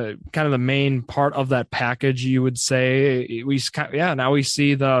was the kind of the main part of that package, you would say. Now we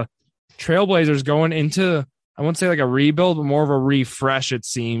see the Trailblazers going into, I wouldn't say like a rebuild, but more of a refresh, it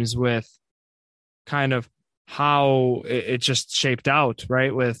seems, with kind of how it just shaped out,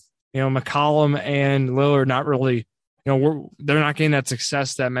 right? With, McCollum and Lillard not really, they're not getting that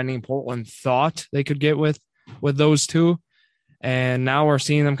success that many in Portland thought they could get with those two. And now we're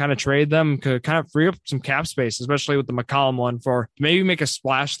seeing them kind of trade them to kind of free up some cap space, especially with the McCollum one, for maybe make a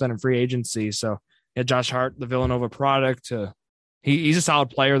splash then in free agency. So yeah, Josh Hart, the Villanova product, he's a solid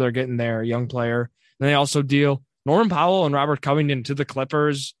player. They're getting there, a young player. And they also deal Norman Powell and Robert Covington to the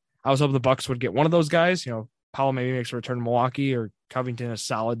Clippers. I was hoping the Bucks would get one of those guys. Powell maybe makes a return to Milwaukee, or Covington a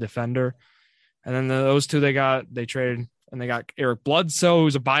solid defender. And then those two they traded, and they got Eric Bledsoe,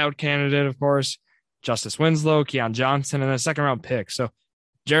 who's a buyout candidate, of course, Justice Winslow, Keon Johnson, and a 2nd-round pick. So,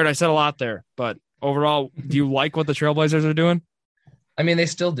 Jared, I said a lot there, but overall, do you like what the Trailblazers are doing? I mean, they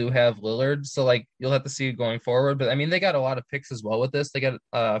still do have Lillard, so like you'll have to see going forward. But I mean, they got a lot of picks as well with this. They got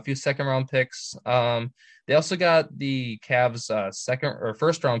a few 2nd-round picks. They also got the Cavs' 2nd or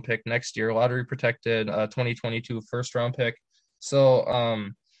 1st-round pick next year, lottery protected 2022 1st-round pick. So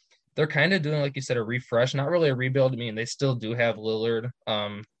they're kind of doing, like you said, a refresh, not really a rebuild. I mean, they still do have Lillard.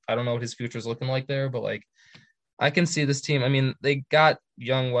 I don't know what his future is looking like there, but like I can see this team. I mean, they got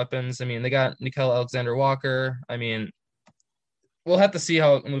young weapons. I mean, they got Nickeil Alexander-Walker. I mean, we'll have to see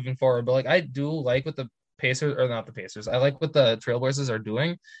how moving forward, but like I do like what the Pacers, or not the Pacers, I like what the Trailblazers are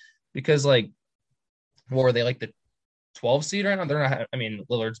doing, because like, what were they, like the 12 seed right now? They're not. I mean,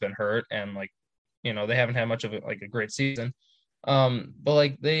 Lillard's been hurt, and like, they haven't had much of a great season. But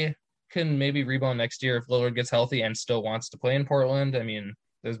like they can maybe rebound next year if Lillard gets healthy and still wants to play in Portland. I mean,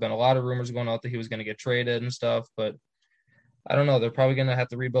 there's been a lot of rumors going out that he was going to get traded and stuff, but I don't know. They're probably going to have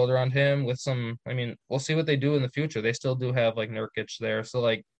to rebuild around him with some, I mean, we'll see what they do in the future. They still do have like Nurkic there. So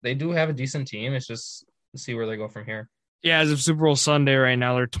like they do have a decent team. It's just see where they go from here. Yeah, as of Super Bowl Sunday right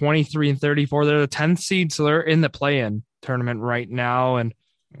now, they're 23-34. They're the 10th seed, so they're in the play-in tournament right now. And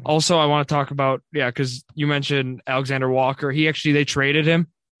also I want to talk about, because you mentioned Alexander Walker. They traded him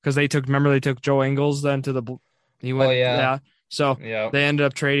because they took Joe Ingles then to the, he went, So they ended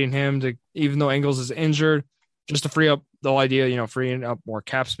up trading him to, even though Ingles is injured, just to free up the whole idea, freeing up more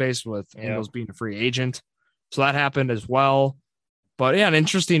cap space with Ingles being a free agent. So that happened as well. But yeah, an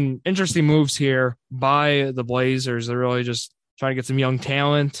interesting moves here by the Blazers. They're really just trying to get some young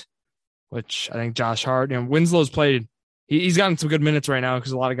talent. which I think Josh Hart, Winslow's played. He's gotten some good minutes right now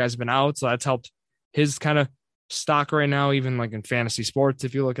because a lot of guys have been out, so that's helped his kind of stock right now, even like in fantasy sports,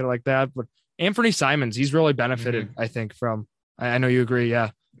 if you look at it like that. But Anthony Simons, he's really benefited, I think, from. I know you agree,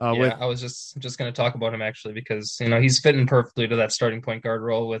 yeah. I was just going to talk about him actually because he's fitting perfectly to that starting point guard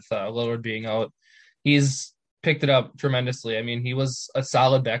role with Lillard being out. He's picked it up tremendously. I mean, he was a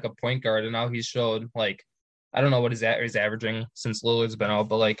solid backup point guard, and now he's showed like I don't know what he's averaging since Lillard's been out,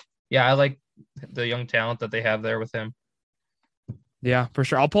 but like I like the young talent that they have there with him. Yeah, for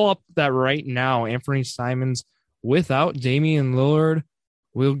sure. I'll pull up that right now. Anthony Simons without Damian Lillard.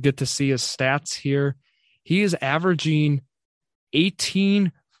 We'll get to see his stats here. He is averaging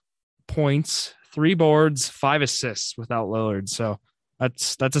 18 points, 3 boards, 5 assists without Lillard. So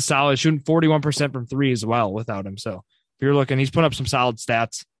that's a solid, shooting 41% from 3 as well without him. So if you're looking, he's put up some solid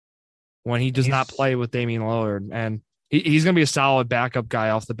stats when he does not play with Damian Lillard. And he's going to be a solid backup guy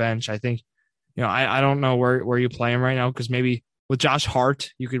off the bench. I think, I don't know where you play him right now because maybe with Josh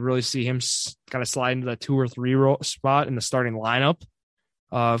Hart, you could really see him kind of slide into that 2 or 3 spot in the starting lineup.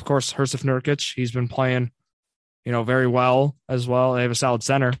 Of course, Jusuf Nurkic, he's been playing, very well as well. They have a solid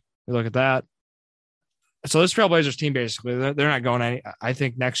center. You look at that. So this Trailblazers team, basically, they're not going any. I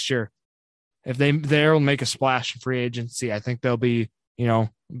think next year, if they'll make a splash in free agency, I think they'll be,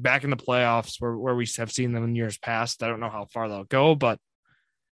 back in the playoffs where we have seen them in years past. I don't know how far they'll go, but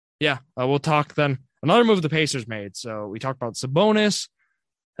yeah, we'll talk then. Another move the Pacers made. So we talked about Sabonis,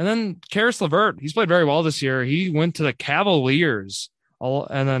 and then Caris LeVert. He's played very well this year. He went to the Cavaliers,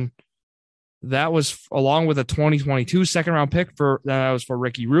 and then that was along with a 2022 second-round pick that was for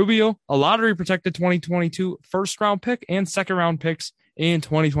Ricky Rubio, a lottery-protected 2022 first-round pick, and second-round picks in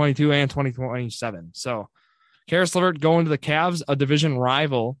 2022 and 2027. So Caris LeVert going to the Cavs, a division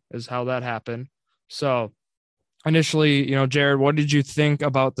rival, is how that happened. So initially, Jared, what did you think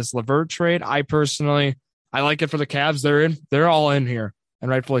about this LeVert trade? I like it for the Cavs. They're all in here, and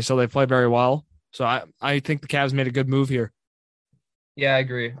rightfully so. They play very well. So I think the Cavs made a good move here. Yeah, I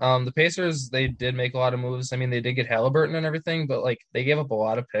agree. The Pacers, they did make a lot of moves. I mean, they did get Halliburton and everything, but like they gave up a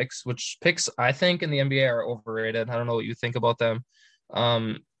lot of picks, which picks I think in the NBA are overrated. I don't know what you think about them.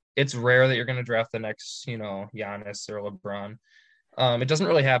 It's rare that you're going to draft the next, Giannis or LeBron. It doesn't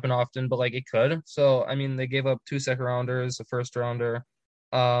really happen often, but like it could. So, I mean, they gave up 2 second rounders, a first rounder.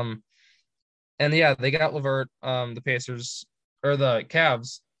 And yeah, they got LeVert. The Pacers or the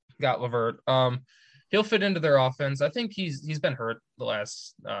Cavs got LeVert. He'll fit into their offense. I think he's been hurt the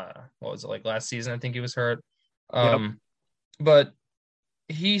last last season? I think he was hurt. But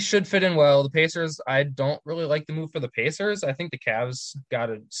he should fit in well. The Pacers, I don't really like the move for the Pacers. I think the Cavs got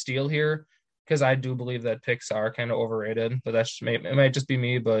a steal here because I do believe that picks are kind of overrated, but it might just be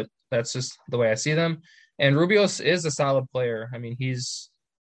me, but that's just the way I see them. And Rubio is a solid player. I mean, he's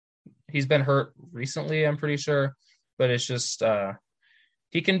been hurt recently, I'm pretty sure, but it's just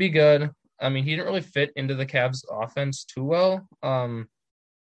he can be good. I mean, he didn't really fit into the Cavs offense too well.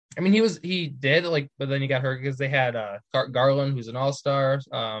 I mean, he did but then he got hurt because they had Garland, who's an all-star.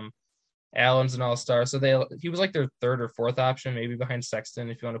 Allen's an all-star. So he was like their 3rd or 4th option, maybe behind Sexton,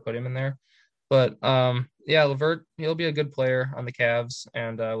 if you want to put him in there. But yeah, LeVert, he'll be a good player on the Cavs,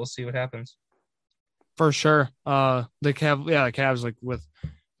 and we'll see what happens. For sure. The Cavs like with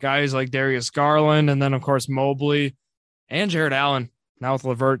guys like Darius Garland, and then of course Mobley and Jared Allen. Now with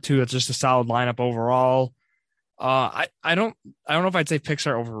LeVert too, it's just a solid lineup overall. I don't know if I'd say picks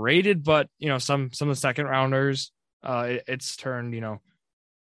are overrated, but some of the second rounders, it's turned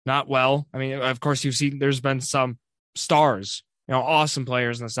not well. I mean, of course you've seen there's been some stars, awesome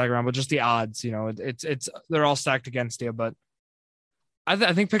players in the second round, but just the odds, it's they're all stacked against you. But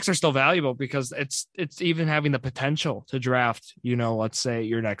I think picks are still valuable because it's even having the potential to draft, let's say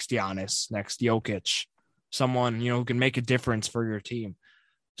your next Giannis, next Jokic, someone, who can make a difference for your team.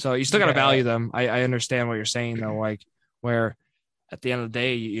 So you still got to value them. I understand what you're saying though, like where at the end of the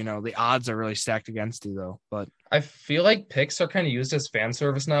day, the odds are really stacked against you though. But I feel like picks are kind of used as fan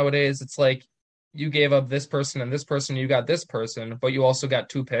service nowadays. It's like you gave up this person and this person, you got this person, but you also got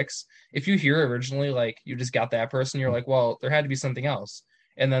 2 picks. If you hear originally, like you just got that person, you're like, well, there had to be something else.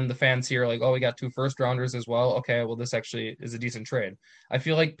 And then the fans here are like, oh, we got 2 first rounders as well. Okay, well, this actually is a decent trade. I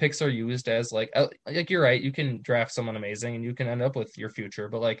feel like picks are used as like you're right. You can draft someone amazing and you can end up with your future.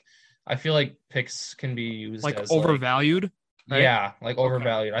 But like, I feel like picks can be used like as overvalued. Right? Yeah, like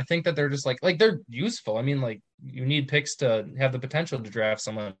overvalued. Okay. I think that they're just like they're useful. I mean, like you need picks to have the potential to draft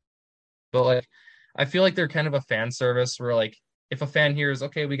someone. But like, I feel like they're kind of a fan service where like if a fan hears,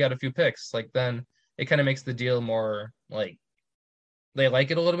 okay, we got a few picks, like then it kind of makes the deal more like they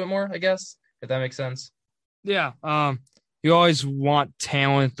like it a little bit more, I guess, if that makes sense. Yeah. you always want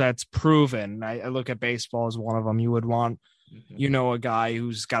talent that's proven. I look at baseball as one of them. You would want, a guy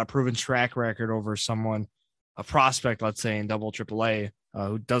who's got a proven track record over someone, a prospect, let's say in double AAA,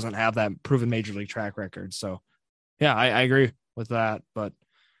 who doesn't have that proven major league track record. So, yeah, I agree with that. But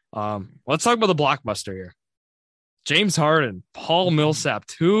let's talk about the blockbuster here. James Harden, Paul Millsap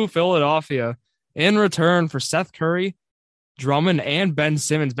to Philadelphia in return for Seth Curry, Drummond, and Ben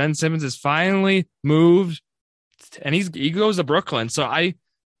Simmons. Ben Simmons is finally moved, and he goes to Brooklyn. So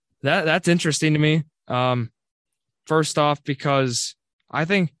that's interesting to me. First off, because I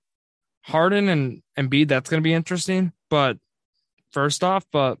think Harden and Embiid, that's going to be interesting. But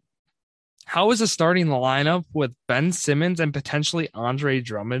how is a starting lineup with Ben Simmons and potentially Andre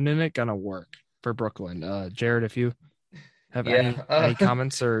Drummond in it going to work for Brooklyn? Jared, if you have any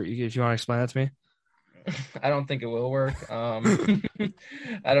comments or if you want to explain that to me. I don't think it will work. I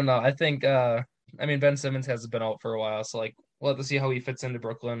don't know. I think, Ben Simmons has been out for a while, so we'll have to see how he fits into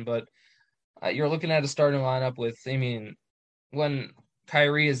Brooklyn. But you're looking at a starting lineup with, when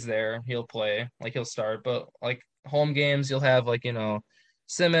Kyrie is there, he'll play, he'll start. But home games, you'll have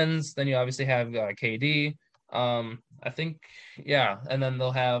Simmons. Then you obviously have KD. I think, yeah. And then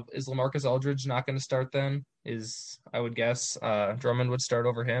they'll have, is LaMarcus Aldridge not going to start then? I would guess Drummond would start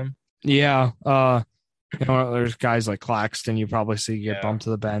over him. Yeah. There's guys like Claxton you probably see get bumped to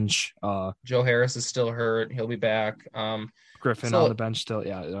the bench. Joe Harris is still hurt. He'll be back. Griffin on the bench still.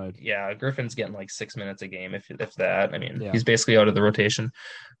 Yeah. Griffin's getting 6 minutes a game, if that. He's basically out of the rotation.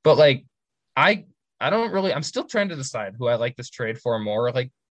 But I don't really. I'm still trying to decide who I like this trade for more. The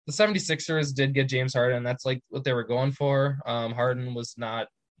 76ers did get James Harden. That's what they were going for. Harden was not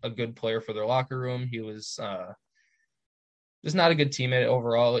a good player for their locker room. He was just not a good teammate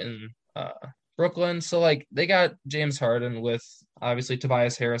overall in Brooklyn. So they got James Harden with obviously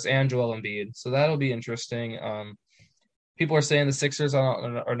Tobias Harris and Joel Embiid. So that'll be interesting. People are saying the Sixers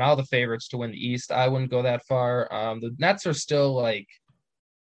are now the favorites to win the East. I wouldn't go that far. The Nets are still the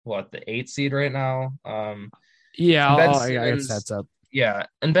 8th seed right now. I guess that's up. Yeah,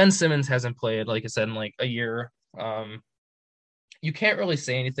 and Ben Simmons hasn't played, like I said, in a year. You can't really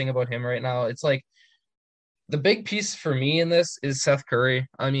say anything about him right now. It's the big piece for me in this is Seth Curry.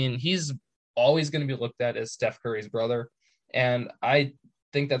 He's always going to be looked at as Steph Curry's brother. And I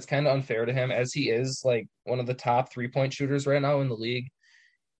think that's kind of unfair to him, as he is one of the top 3-point shooters right now in the league.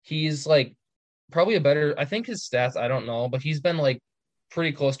 He's probably I think his stats, I don't know, but he's been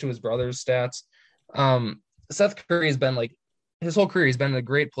pretty close to his brother's stats. Seth Curry has been his whole career, he's been a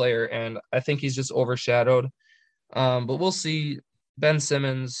great player, and I think he's just overshadowed. But we'll see. Ben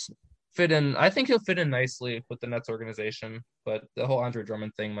Simmons fit in. I think he'll fit in nicely with the Nets organization, but the whole Andre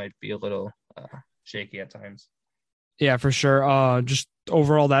Drummond thing might be a little shaky at times. Yeah, for sure. Just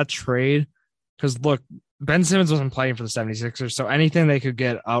overall that trade, because look, Ben Simmons wasn't playing for the 76ers, so anything they could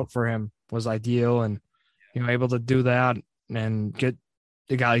get out for him was ideal, and able to do that and get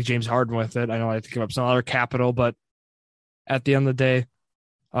the guy like James Harden with it. I know I have to give up some other capital, but at the end of the day,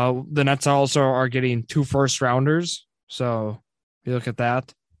 the Nets also are getting 2 first-rounders, so you look at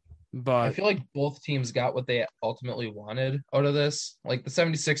that. But I feel both teams got what they ultimately wanted out of this. The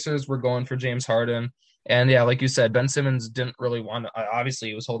 76ers were going for James Harden. And yeah, like you said, Ben Simmons didn't really want to, obviously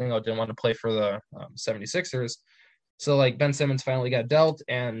he was holding out, didn't want to play for the 76ers. So Ben Simmons finally got dealt,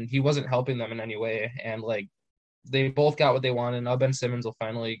 and he wasn't helping them in any way. And they both got what they wanted. Now Ben Simmons will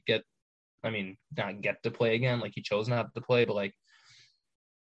finally not get to play again. He chose not to play, but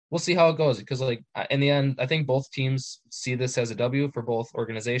we'll see how it goes, because in the end, I think both teams see this as a W for both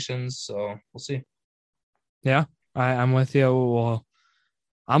organizations. So we'll see. Yeah, I'm with you. Well,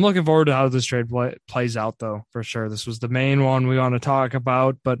 I'm looking forward to how this trade plays out, though, for sure. This was the main one we want to talk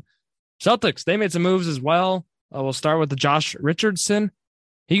about, but Celtics, they made some moves as well. We'll start with the Josh Richardson.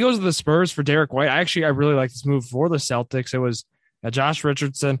 He goes to the Spurs for Derek White. I really like this move for the Celtics. It was Josh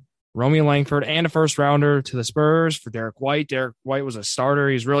Richardson, Romeo Langford, and a first-rounder to the Spurs for Derek White. Derek White was a starter.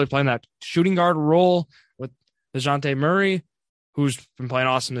 He's really playing that shooting guard role with DeJounte Murray, who's been playing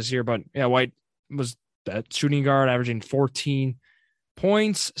awesome this year. But, yeah, White was that shooting guard, averaging 14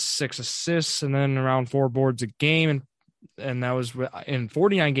 points, 6 assists, and then around 4 boards a game. And that was in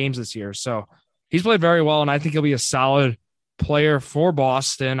 49 games this year. So he's played very well, and I think he'll be a solid player for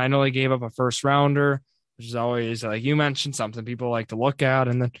Boston. I know they gave up a first-rounder, which is always, like you mentioned, something people like to look at.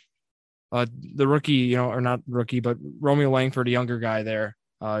 And then the rookie, or not rookie, but Romeo Langford, a younger guy there,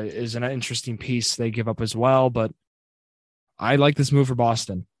 is an interesting piece they give up as well. But I like this move for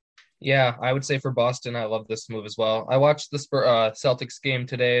Boston. Yeah, I would say for Boston, I love this move as well. I watched the Celtics game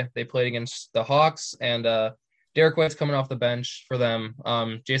today. They played against the Hawks, and Derek White's coming off the bench for them.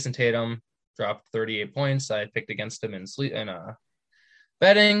 Jason Tatum dropped 38 points. I picked against him in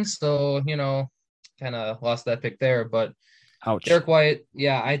betting, so kind of lost that pick there. But Ouch. Derek White,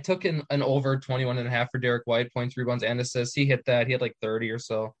 yeah, I took an over 21.5 for Derek White, points, rebounds, and assists. He hit that. He had like 30 or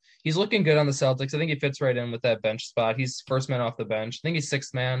so. He's looking good on the Celtics. I think he fits right in with that bench spot. He's first man off the bench. I think he's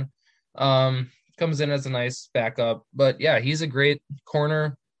sixth man. Comes in as a nice backup. But yeah, he's a great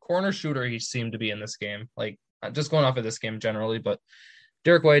corner shooter. He seemed to be in this game. Like just going off of this game generally, but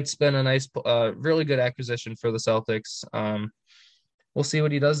Derek White's been a nice, really good acquisition for the Celtics. We'll see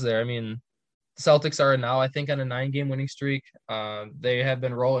what he does there. I mean, the Celtics are now, I think, on a 9-game winning streak. They have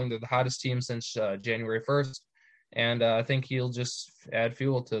been rolling. They're the hottest team since January 1st. And I think he'll just add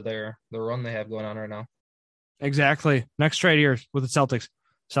fuel to the run they have going on right now. Exactly. Next trade here with the Celtics.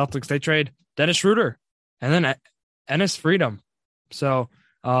 Celtics, they trade Dennis Schroeder and then Enes Freedom. So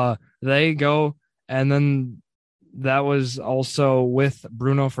they go, and then that was also with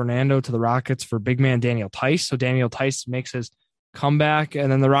Bruno Fernando to the Rockets for big man Daniel Tice. So Daniel Tice makes his comeback,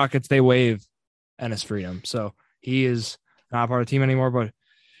 and then the Rockets, they waive Enes Freedom. So he is not part of the team anymore, but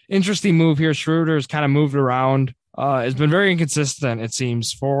interesting move here. Schroeder's kind of moved around. It's been very inconsistent, it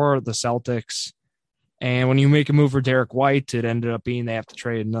seems, for the Celtics. And when you make a move for Derek White, it ended up being they have to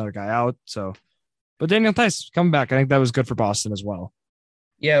trade another guy out. So, but Daniel Tice coming back, I think that was good for Boston as well.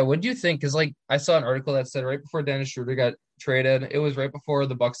 Yeah, what do you think? Because I saw an article that said right before Dennis Schroeder got traded, it was right before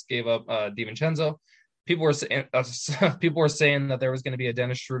the Bucks gave up DiVincenzo. People were saying that there was going to be a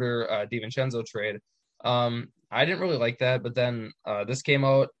Dennis Schroeder DiVincenzo trade. I didn't really like that, but then this came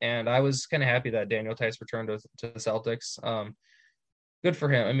out, and I was kind of happy that Daniel Tice returned to the Celtics. Good for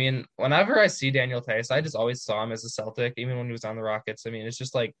him. I mean, whenever I see Daniel Tice, I just always saw him as a Celtic, even when he was on the Rockets. I mean, it's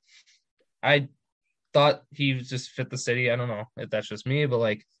just like I thought he just fit the city. I don't know if that's just me, but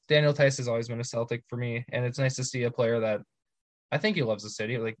like Daniel Tice has always been a Celtic for me, and it's nice to see a player that I think he loves the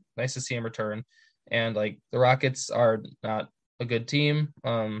city. Like, nice to see him return. And like the Rockets are not a good team.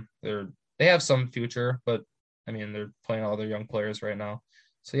 They have some future, but I mean, they're playing all their young players right now.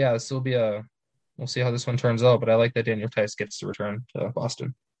 So yeah, this will be we'll see how this one turns out, but I like that Daniel Tice gets to return to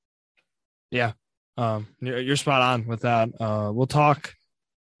Boston. Yeah. You're spot on with that. We'll talk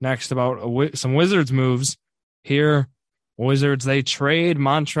next about some Wizards moves here. Wizards, they trade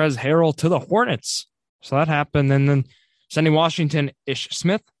Montrezl Harrell to the Hornets. So that happened. And then sending Washington Ish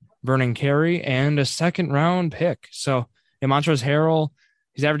Smith, Vernon Carey, and a second-round pick. So Montrezl Harrell,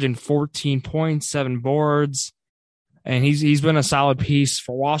 he's averaging 14 points, 7 boards, and he's been a solid piece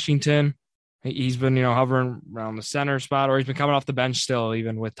for Washington. He's been, hovering around the center spot, or he's been coming off the bench still,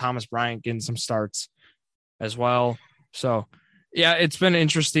 even with Thomas Bryant getting some starts as well. So, yeah, it's been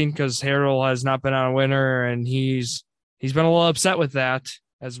interesting because Harrell has not been on a winner, and he's been a little upset with that,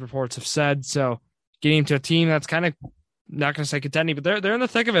 as reports have said. So, getting him to a team that's kind of not going to say contending, but they're in the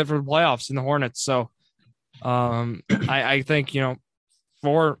thick of it for the playoffs in the Hornets. So, I think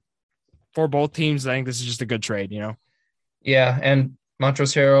for both teams, I think this is just a good trade. Yeah, and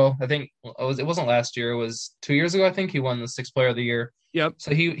Montrezl Harrell, I think it wasn't last year. It was 2 years ago. I think he won the Sixth Player of the Year. Yep.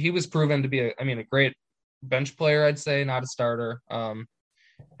 So he was proven to be a great bench player. I'd say, not a starter. I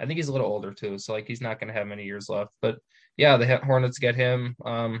think he's a little older too, so like he's not going to have many years left. But yeah, the Hornets get him.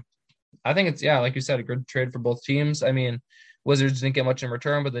 I think it's, like you said, a good trade for both teams. I mean, Wizards didn't get much in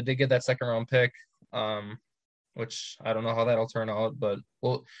return, but they did get that second round pick, which I don't know how that'll turn out. But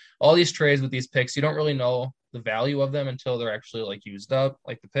all these trades with these picks, you don't really know the value of them until they're actually like used up,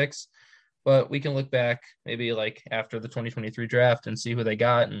 like the picks. But we can look back maybe like after the 2023 draft and see who they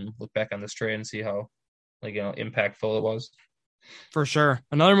got, and look back on this trade and see how impactful it was. For sure.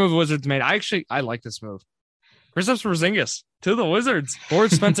 Another move Wizards made. I like this move. Kristaps Porzingis to the Wizards for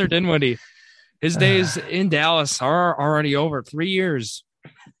Spencer Dinwiddie. His days in Dallas are already over. 3 years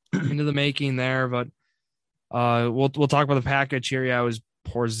into the making there, but we'll talk about the package here. Yeah, it was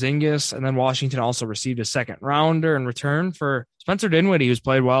Porzingis, and then Washington also received a second rounder in return for Spencer Dinwiddie, who's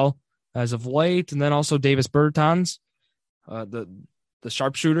played well as of late, and then also Davis Bertans, the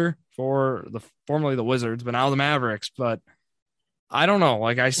sharpshooter for formerly the Wizards, but now the Mavericks. But I don't know.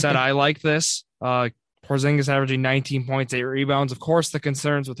 Like I said, I like this. Porzingis averaging 19 points, 8 rebounds. Of course, the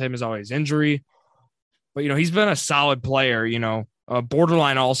concerns with him is always injury, but he's been a solid player. A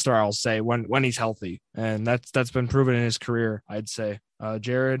borderline all-star, I'll say, when he's healthy, and that's been proven in his career, I'd say.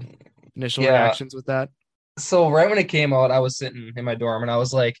 Jared, initial reactions with that? So right when it came out, I was sitting in my dorm, and I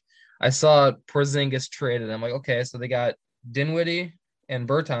was like, I saw Porzingis traded. I'm like, okay, so they got Dinwiddie and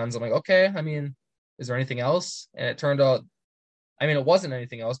Bertans. I'm like, okay, I mean, is there anything else? And it turned out, it wasn't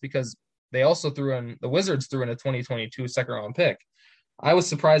anything else, because they also the Wizards threw in a 2022 second round pick. I was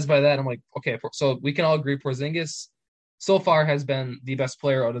surprised by that. I'm like, okay, so we can all agree Porzingis so far has been the best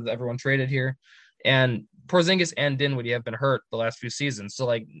player out of everyone traded here. And Porzingis and Dinwiddie have been hurt the last few seasons. So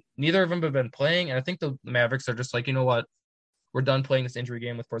like neither of them have been playing. And I think the Mavericks are just like, you know what? We're done playing this injury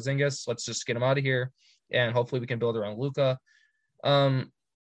game with Porzingis. Let's just get him out of here. And hopefully we can build around Luka.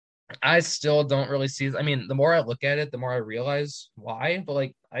 I still don't really see. I mean, the more I look at it, the more I realize why. But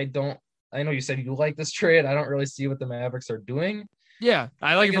like, I know you said you like this trade. I don't really see what the Mavericks are doing. Yeah,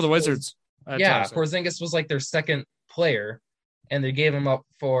 I like it for the Wizards. Yeah, Porzingis was like their second player, and they gave him up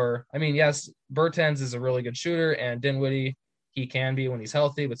for. I mean, yes, Bertans is a really good shooter, and Dinwiddie he can be when he's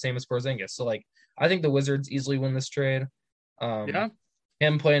healthy, but same as Porzingis. So like, I think the Wizards easily win this trade. Yeah.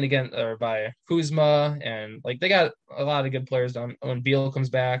 Him playing again or by Kuzma, and like they got a lot of good players down. When Beal comes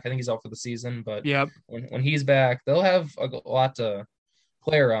back, I think he's out for the season, but yep. when he's back, they'll have a lot to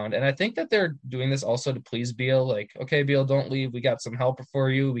play around. And I think that they're doing this also to please Beal. Like, okay, Beal, don't leave. We got some help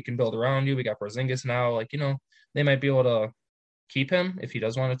for you. We can build around you. We got Porzingis now. Like, you know, they might be able to keep him if he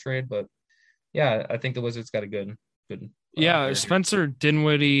does want to trade. But yeah, I think the Wizards got a good. Yeah, Spencer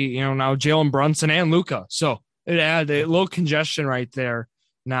Dinwiddie, you know, now Jalen Brunson and Luka. So it had a little congestion right there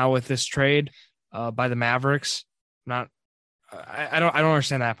now with this trade by the Mavericks. I don't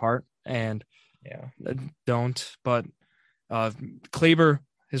understand that part, and don't. But Kleber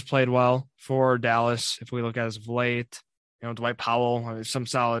has played well for Dallas. If we look at as of late, you know, Dwight Powell, some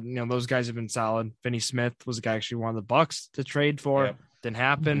solid. You know, those guys have been solid. Finney Smith was a guy actually wanted the Bucks to trade for. Yeah. Didn't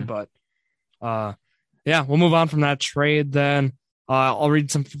happen, but yeah, we'll move on from that trade then. I'll read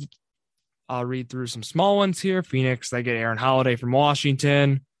through some small ones here. Phoenix, they get Aaron Holiday from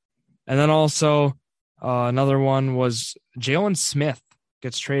Washington. And then also another one was Jalen Smith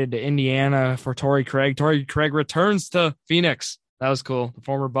gets traded to Indiana for Torrey Craig. Torrey Craig returns to Phoenix. That was cool. The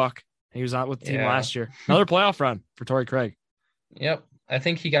former Buck. He was out with the team last year. Another playoff run for Torrey Craig. Yep. I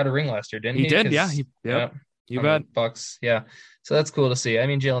think he got a ring last year, didn't he? He did, yeah. Yep. You bet. Bucks, yeah. So that's cool to see. I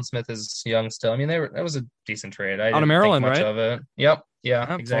mean, Jalen Smith is young still. I mean, that was a decent trade. I out of Maryland, think much right? of it. Yep.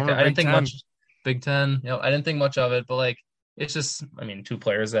 Yeah, exactly. I didn't think much. Big Ten. Yep. I didn't think much of it, but like, it's just, I mean, two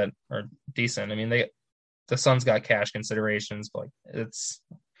players that are decent. I mean, the Suns got cash considerations, but like, it's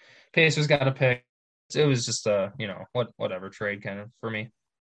Pacers got to pick. It was just whatever trade kind of for me.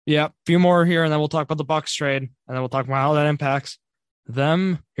 Yeah, a few more here, and then we'll talk about the Bucks trade, and then we'll talk about how that impacts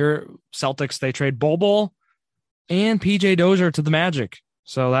them. Here, Celtics, they trade Bol and PJ Dozier to the Magic.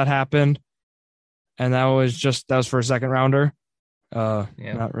 So that happened. And that was for a second rounder.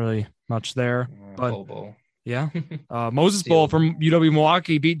 Not really much there. But yeah. Moses Bol from UW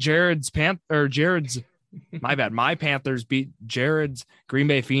Milwaukee beat my Panthers beat Jared's Green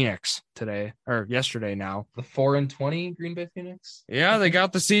Bay Phoenix yesterday now. The 4-20 Green Bay Phoenix? Yeah, they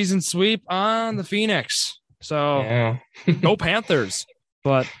got the season sweep on the Phoenix. So go Panthers.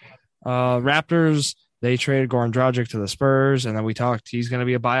 But Raptors, they traded Goran Dragic to the Spurs, and then we talked he's going to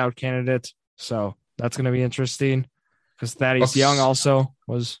be a buyout candidate. So that's going to be interesting because Thaddeus Young also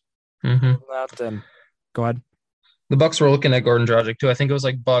was that. And go ahead. The Bucks were looking at Goran Dragic too. I think it was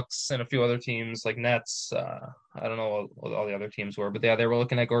like Bucks and a few other teams like Nets. I don't know what all the other teams were, but yeah, they were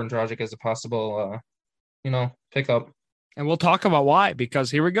looking at Goran Dragic as a possible, pickup. And we'll talk about why, because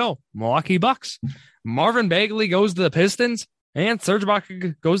here we go. Milwaukee Bucks. Marvin Bagley goes to the Pistons. And Serge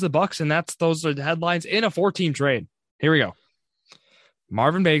Ibaka goes to the Bucks, and those are the headlines in a 4-team trade. Here we go.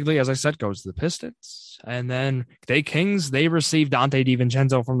 Marvin Bagley, as I said, goes to the Pistons. And then the Kings, they receive Dante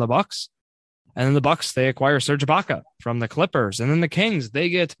DiVincenzo from the Bucks. And then the Bucks, they acquire Serge Ibaka from the Clippers. And then the Kings, they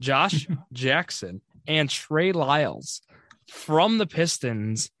get Josh Jackson and Trey Lyles from the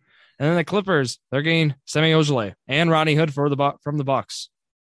Pistons. And then the Clippers, they're getting Semi Ojeleye and Rodney Hood from the Bucks.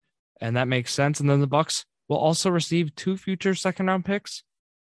 And that makes sense. And then the Bucks will also receive 2 future second-round picks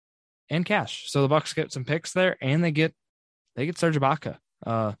and cash. So the Bucks get some picks there, and they get Serge Ibaka.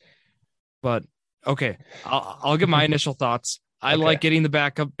 But okay, I'll give my initial thoughts. I like getting the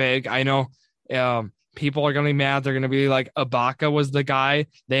backup big. I know people are going to be mad. They're going to be like, Ibaka was the guy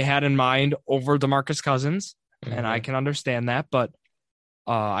they had in mind over DeMarcus Cousins, and I can understand that. But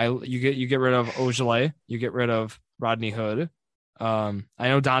you get rid of Ojeleye, you get rid of Rodney Hood. I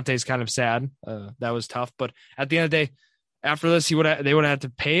know Dante's kind of sad. That was tough, but at the end of the day, after this, they would have had to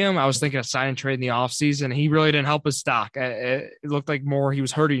pay him. I was thinking of sign and trade in the offseason. He really didn't help his stock. It looked like more he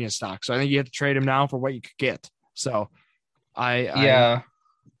was hurting his stock. So I think you have to trade him now for what you could get. So I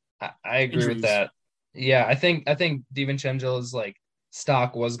agree with that. Yeah, I think DiVincenzo's like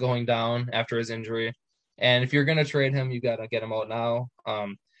stock was going down after his injury, and if you're gonna trade him, you gotta get him out now.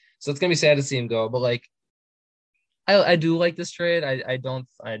 So it's gonna be sad to see him go, but like. I do like this trade. I think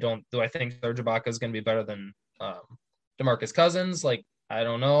Serge Ibaka is going to be better than DeMarcus Cousins. Like, I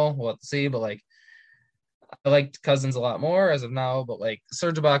don't know. We'll have to see. But, like, I liked Cousins a lot more as of now, but like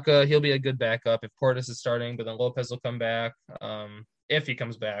Serge Ibaka, he'll be a good backup if Portis is starting, but then Lopez will come back. If he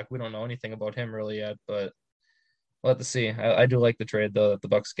comes back, we don't know anything about him really yet, but we'll have to see. I do like the trade though that the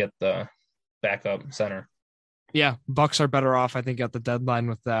Bucks get the backup center. Yeah, Bucks are better off, I think, at the deadline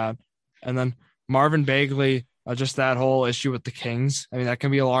with that. And then Marvin Bagley, just that whole issue with the Kings. I mean, that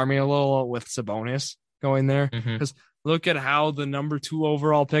can be alarming a little with Sabonis going there. Because look at how the number 2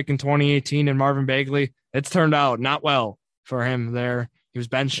 overall pick in 2018 and Marvin Bagley, it's turned out not well for him there. He was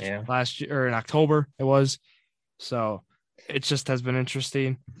benched last year, or in October it was. So it just has been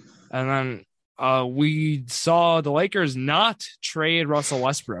interesting. And then we saw the Lakers not trade Russell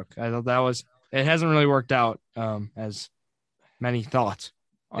Westbrook. I thought that was, it hasn't really worked out as many thought.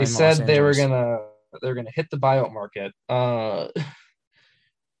 They said they were gonna hit the buyout market.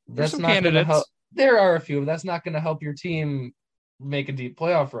 That's not gonna help. There are a few, but that's not gonna help your team make a deep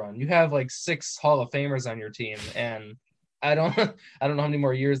playoff run. You have like 6 Hall of Famers on your team, and I don't know how many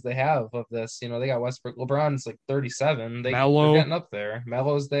more years they have of this. You know, they got Westbrook, LeBron's like 37. They're getting up there.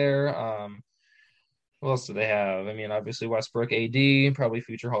 Melo's there. What else do they have? I mean, obviously Westbrook, AD, probably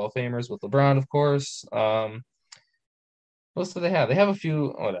future Hall of Famers with LeBron, of course. What else do they have? They have a few,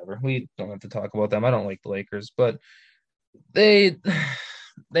 whatever. We don't have to talk about them. I don't like the Lakers, but they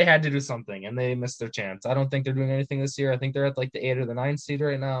had to do something and they missed their chance. I don't think they're doing anything this year. I think they're at like the 8 or the 9 seed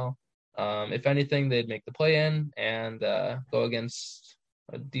right now. If anything, they'd make the play in and go against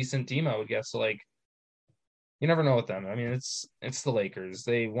a decent team, I would guess. So like, you never know with them. I mean, it's the Lakers.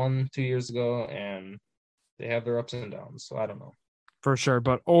 They won 2 years ago and they have their ups and downs. So I don't know. For sure.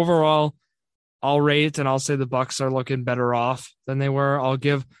 But overall, I'll rate and I'll say the Bucks are looking better off than they were. I'll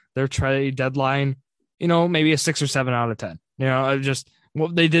give their trade deadline, maybe a 6 or 7 out of 10.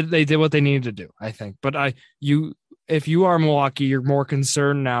 They did what they needed to do, I think. But if you are Milwaukee, you're more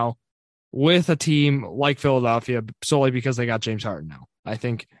concerned now with a team like Philadelphia solely because they got James Harden now. I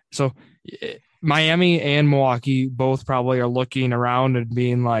think so. Miami and Milwaukee both probably are looking around and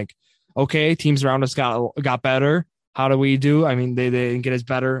being like, okay, teams around us got better. How do we do? I mean, they didn't get as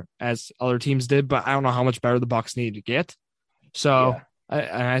better as other teams did, but I don't know how much better the Bucks need to get. So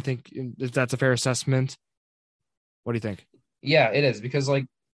I think if that's a fair assessment. What do you think? Yeah, it is, because like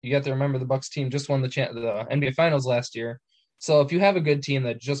you have to remember the Bucks team just won the NBA Finals last year. So if you have a good team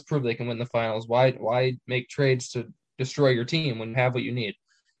that just proved they can win the finals, why make trades to destroy your team when you have what you need?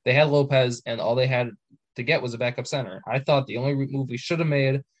 They had Lopez, and all they had to get was a backup center. I thought the only move we should have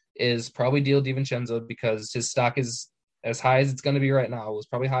made is probably deal DiVincenzo, because his stock is as high as it's going to be right now. It was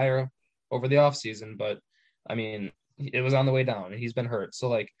probably higher over the offseason, but I mean, it was on the way down and he's been hurt. So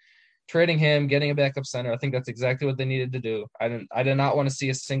like trading him, getting a backup center, I think that's exactly what they needed to do. I did not want to see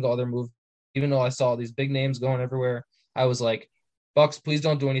a single other move, even though I saw these big names going everywhere. I was like, Bucks, please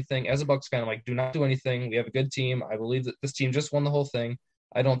don't do anything. As a Bucks fan, I'm like, do not do anything. We have a good team. I believe that this team just won the whole thing.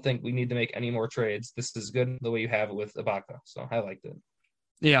 I don't think we need to make any more trades. This is good the way you have it with Ibaka. So I liked it.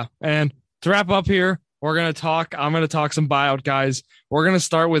 Yeah. And to wrap up here, I'm going to talk some buyout guys. We're going to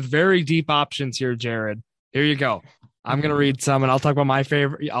start with very deep options here, Jared. Here you go. I'm going to read some and I'll talk about my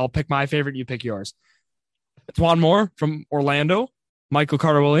favorite. I'll pick my favorite. You pick yours. It's Juan Moore from Orlando, Michael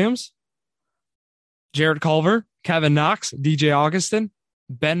Carter-Williams, Jared Culver, Kevin Knox, DJ Augustin,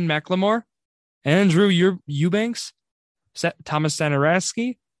 Ben McLemore, Andrew Eubanks, Thomas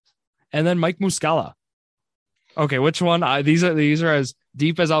Satoransky, and then Mike Muscala. Okay, which one? These are as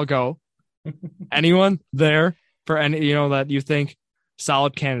deep as I'll go. Anyone there for any that you think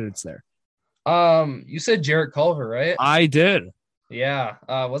solid candidates there? You said Jarrett Culver, right? I did. Yeah.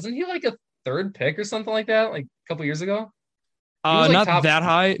 Wasn't he like a 3rd pick or something like that, like a couple years ago? Not that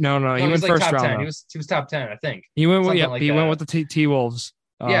high. No. He went like first top round. 10. He was top 10, I think. He went. Went with the T Wolves.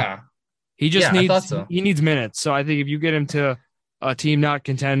 He just needs he needs minutes. So I think if you get him to a team not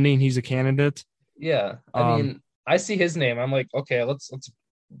contending, he's a candidate. Yeah. I mean, I see his name. I'm like, okay, let's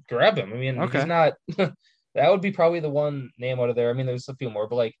grab him. I mean, he's not. That would be probably the one name out of there. I mean, there's a few more,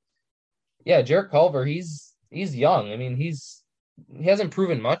 but like, yeah, Jarrett Culver, he's young. I mean, he hasn't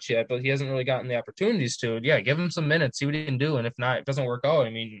proven much yet, but he hasn't really gotten the opportunities to. Yeah, give him some minutes, see what he can do, and if not, it doesn't work out.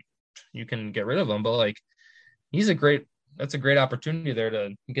 I mean, you can get rid of him, but like, that's a great opportunity there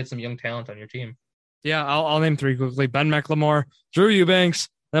to get some young talent on your team. Yeah, I'll name 3 quickly: Ben McLemore, Drew Eubanks,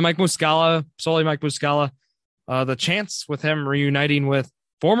 then Mike Muscala, solely Mike Muscala. The chance with him reuniting with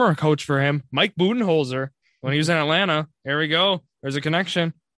former coach for him, Mike Budenholzer, when he was in Atlanta. There we go. There's a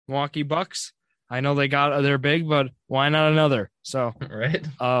connection. Milwaukee Bucks. I know they're big, but why not another? So right.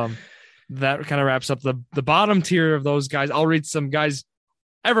 That kind of wraps up the bottom tier of those guys. I'll read some guys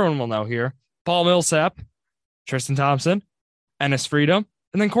everyone will know here: Paul Millsap, Tristan Thompson, Ennis Freedom,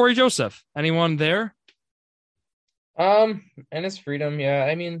 and then Corey Joseph. Anyone there? And his freedom, yeah.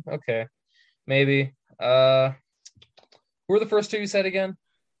 I mean, okay, maybe. Who are the first two you said again?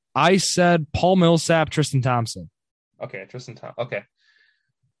 I said Paul Millsap, Tristan Thompson. Okay, Tristan Thompson. Okay.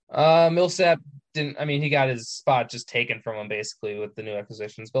 Millsap didn't. I mean, he got his spot just taken from him basically with the new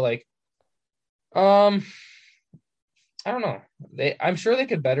acquisitions. But like, um, I don't know. I'm sure they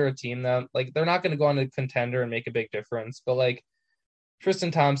could better a team that like they're not going to go on a contender and make a big difference. But like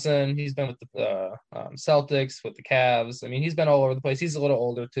Tristan Thompson, he's been with the Celtics, with the Cavs. I mean, he's been all over the place. He's a little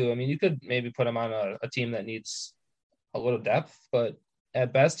older too. I mean, you could maybe put him on a team that needs a little depth, but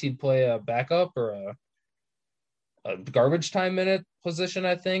at best he'd play a backup or a garbage time minute position,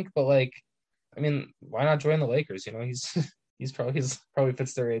 I think. But like, I mean, why not join the Lakers? You know, he's probably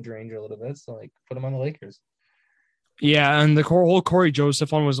fits their age range a little bit. So like, put him on the Lakers. Yeah, and the whole Corey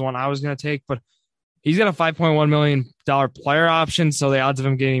Joseph one was the one I was going to take, but he's got a $5.1 million player option, so the odds of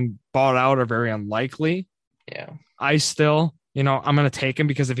him getting bought out are very unlikely. Yeah. I still, I'm going to take him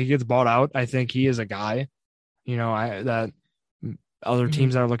because if he gets bought out, I think he is a guy, that other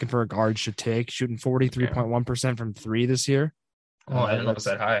teams that are looking for a guard should take, shooting 43.1% from three this year. Oh, I didn't know it was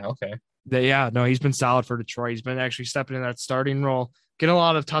that high. Okay. He's been solid for Detroit. He's been actually stepping in that starting role, getting a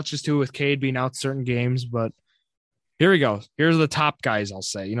lot of touches too with Cade being out certain games, but here we go. Here's the top guys, I'll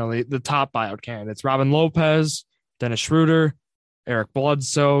say. The top buyout candidates. Robin Lopez, Dennis Schroeder, Eric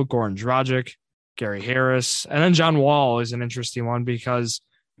Bledsoe, Goran Dragic, Gary Harris. And then John Wall is an interesting one because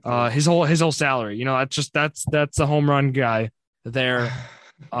his whole salary. That's a home run guy there.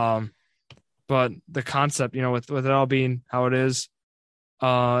 But the concept, with it all being how it is,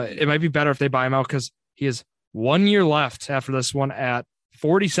 it might be better if they buy him out because he has 1 year left after this one at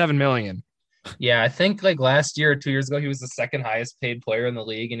 $47 million. Yeah, I think like last year or 2 years ago, he was the second highest paid player in the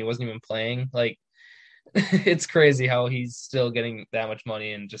league, and he wasn't even playing. Like, it's crazy how he's still getting that much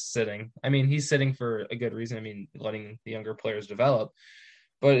money and just sitting. I mean, he's sitting for a good reason. I mean, letting the younger players develop.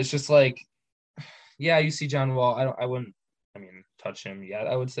 But it's just like, yeah, you see John Wall. I wouldn't, touch him yet.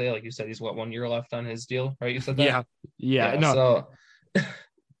 I would say, like you said, he's 1 year left on his deal, right? You said that? Yeah. No. So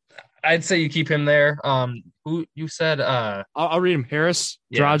I'd say you keep him there. Who you said? I'll read him. Harris,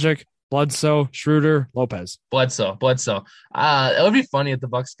 Dragic, Bledsoe, Schroeder, Lopez. Bledsoe. It would be funny if the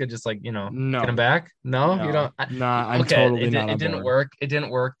Bucks could just get him back. No, you don't. I'm totally not. It didn't work. It didn't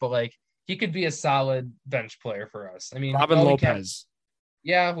work, but like he could be a solid bench player for us. I mean, Robin Lopez.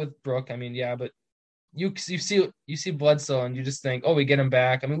 Yeah, with Brooke. I mean, yeah, but you see Bledsoe and you just think, oh, we get him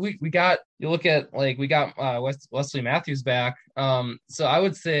back. I mean, we got, you look at like we got Wesley Matthews back. So I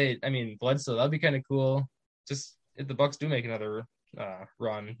would say, I mean, Bledsoe, that'd be kind of cool. Just if the Bucks do make another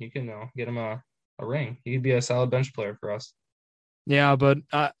run, you can get him a ring. He could be a solid bench player for us. Yeah, but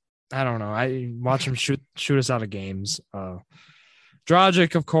I don't know. I watch him shoot us out of games.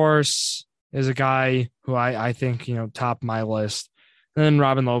 Dragic, of course, is a guy who I think top my list. And then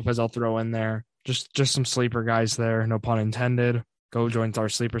Robin Lopez, I'll throw in there. Just some sleeper guys there. No pun intended. Go join our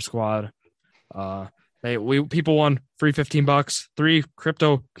sleeper squad. People won free $15. 3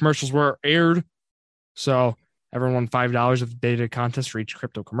 crypto commercials were aired, so everyone won $5 if they did a contest for each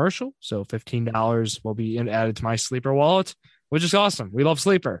crypto commercial. So $15 will be added to my sleeper wallet, which is awesome. We love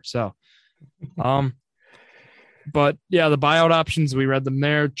sleeper. So, but yeah, the buyout options, we read them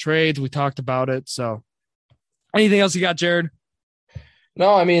there. Trades, we talked about it. So anything else you got, Jared?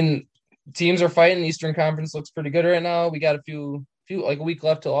 No, I mean, teams are fighting. Eastern Conference looks pretty good right now. We got a few like a week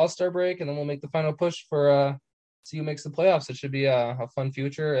left till All-Star break, and then we'll make the final push for see who makes the playoffs. It should be a fun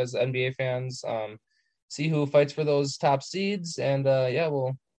future as NBA fans. See who fights for those top seeds, and I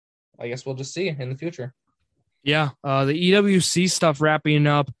guess we'll just see in the future. Yeah, the EWC stuff wrapping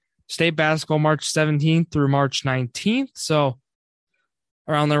up. State basketball March 17th through March 19th. So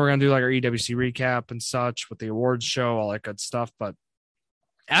around there, we're gonna do like our EWC recap and such with the awards show, all that good stuff. But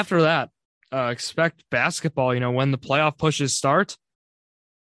after that, expect basketball. When the playoff pushes start,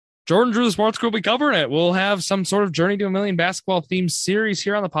 Jordan Drew, the Sports Group, will be covering it. We'll have some sort of Journey to a Million basketball themed series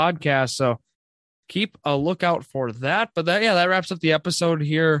here on the podcast. So keep a lookout for that. But that wraps up the episode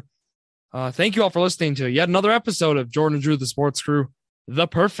here. Thank you all for listening to yet another episode of Jordan Drew, the Sports Crew, the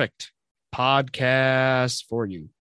perfect podcast for you.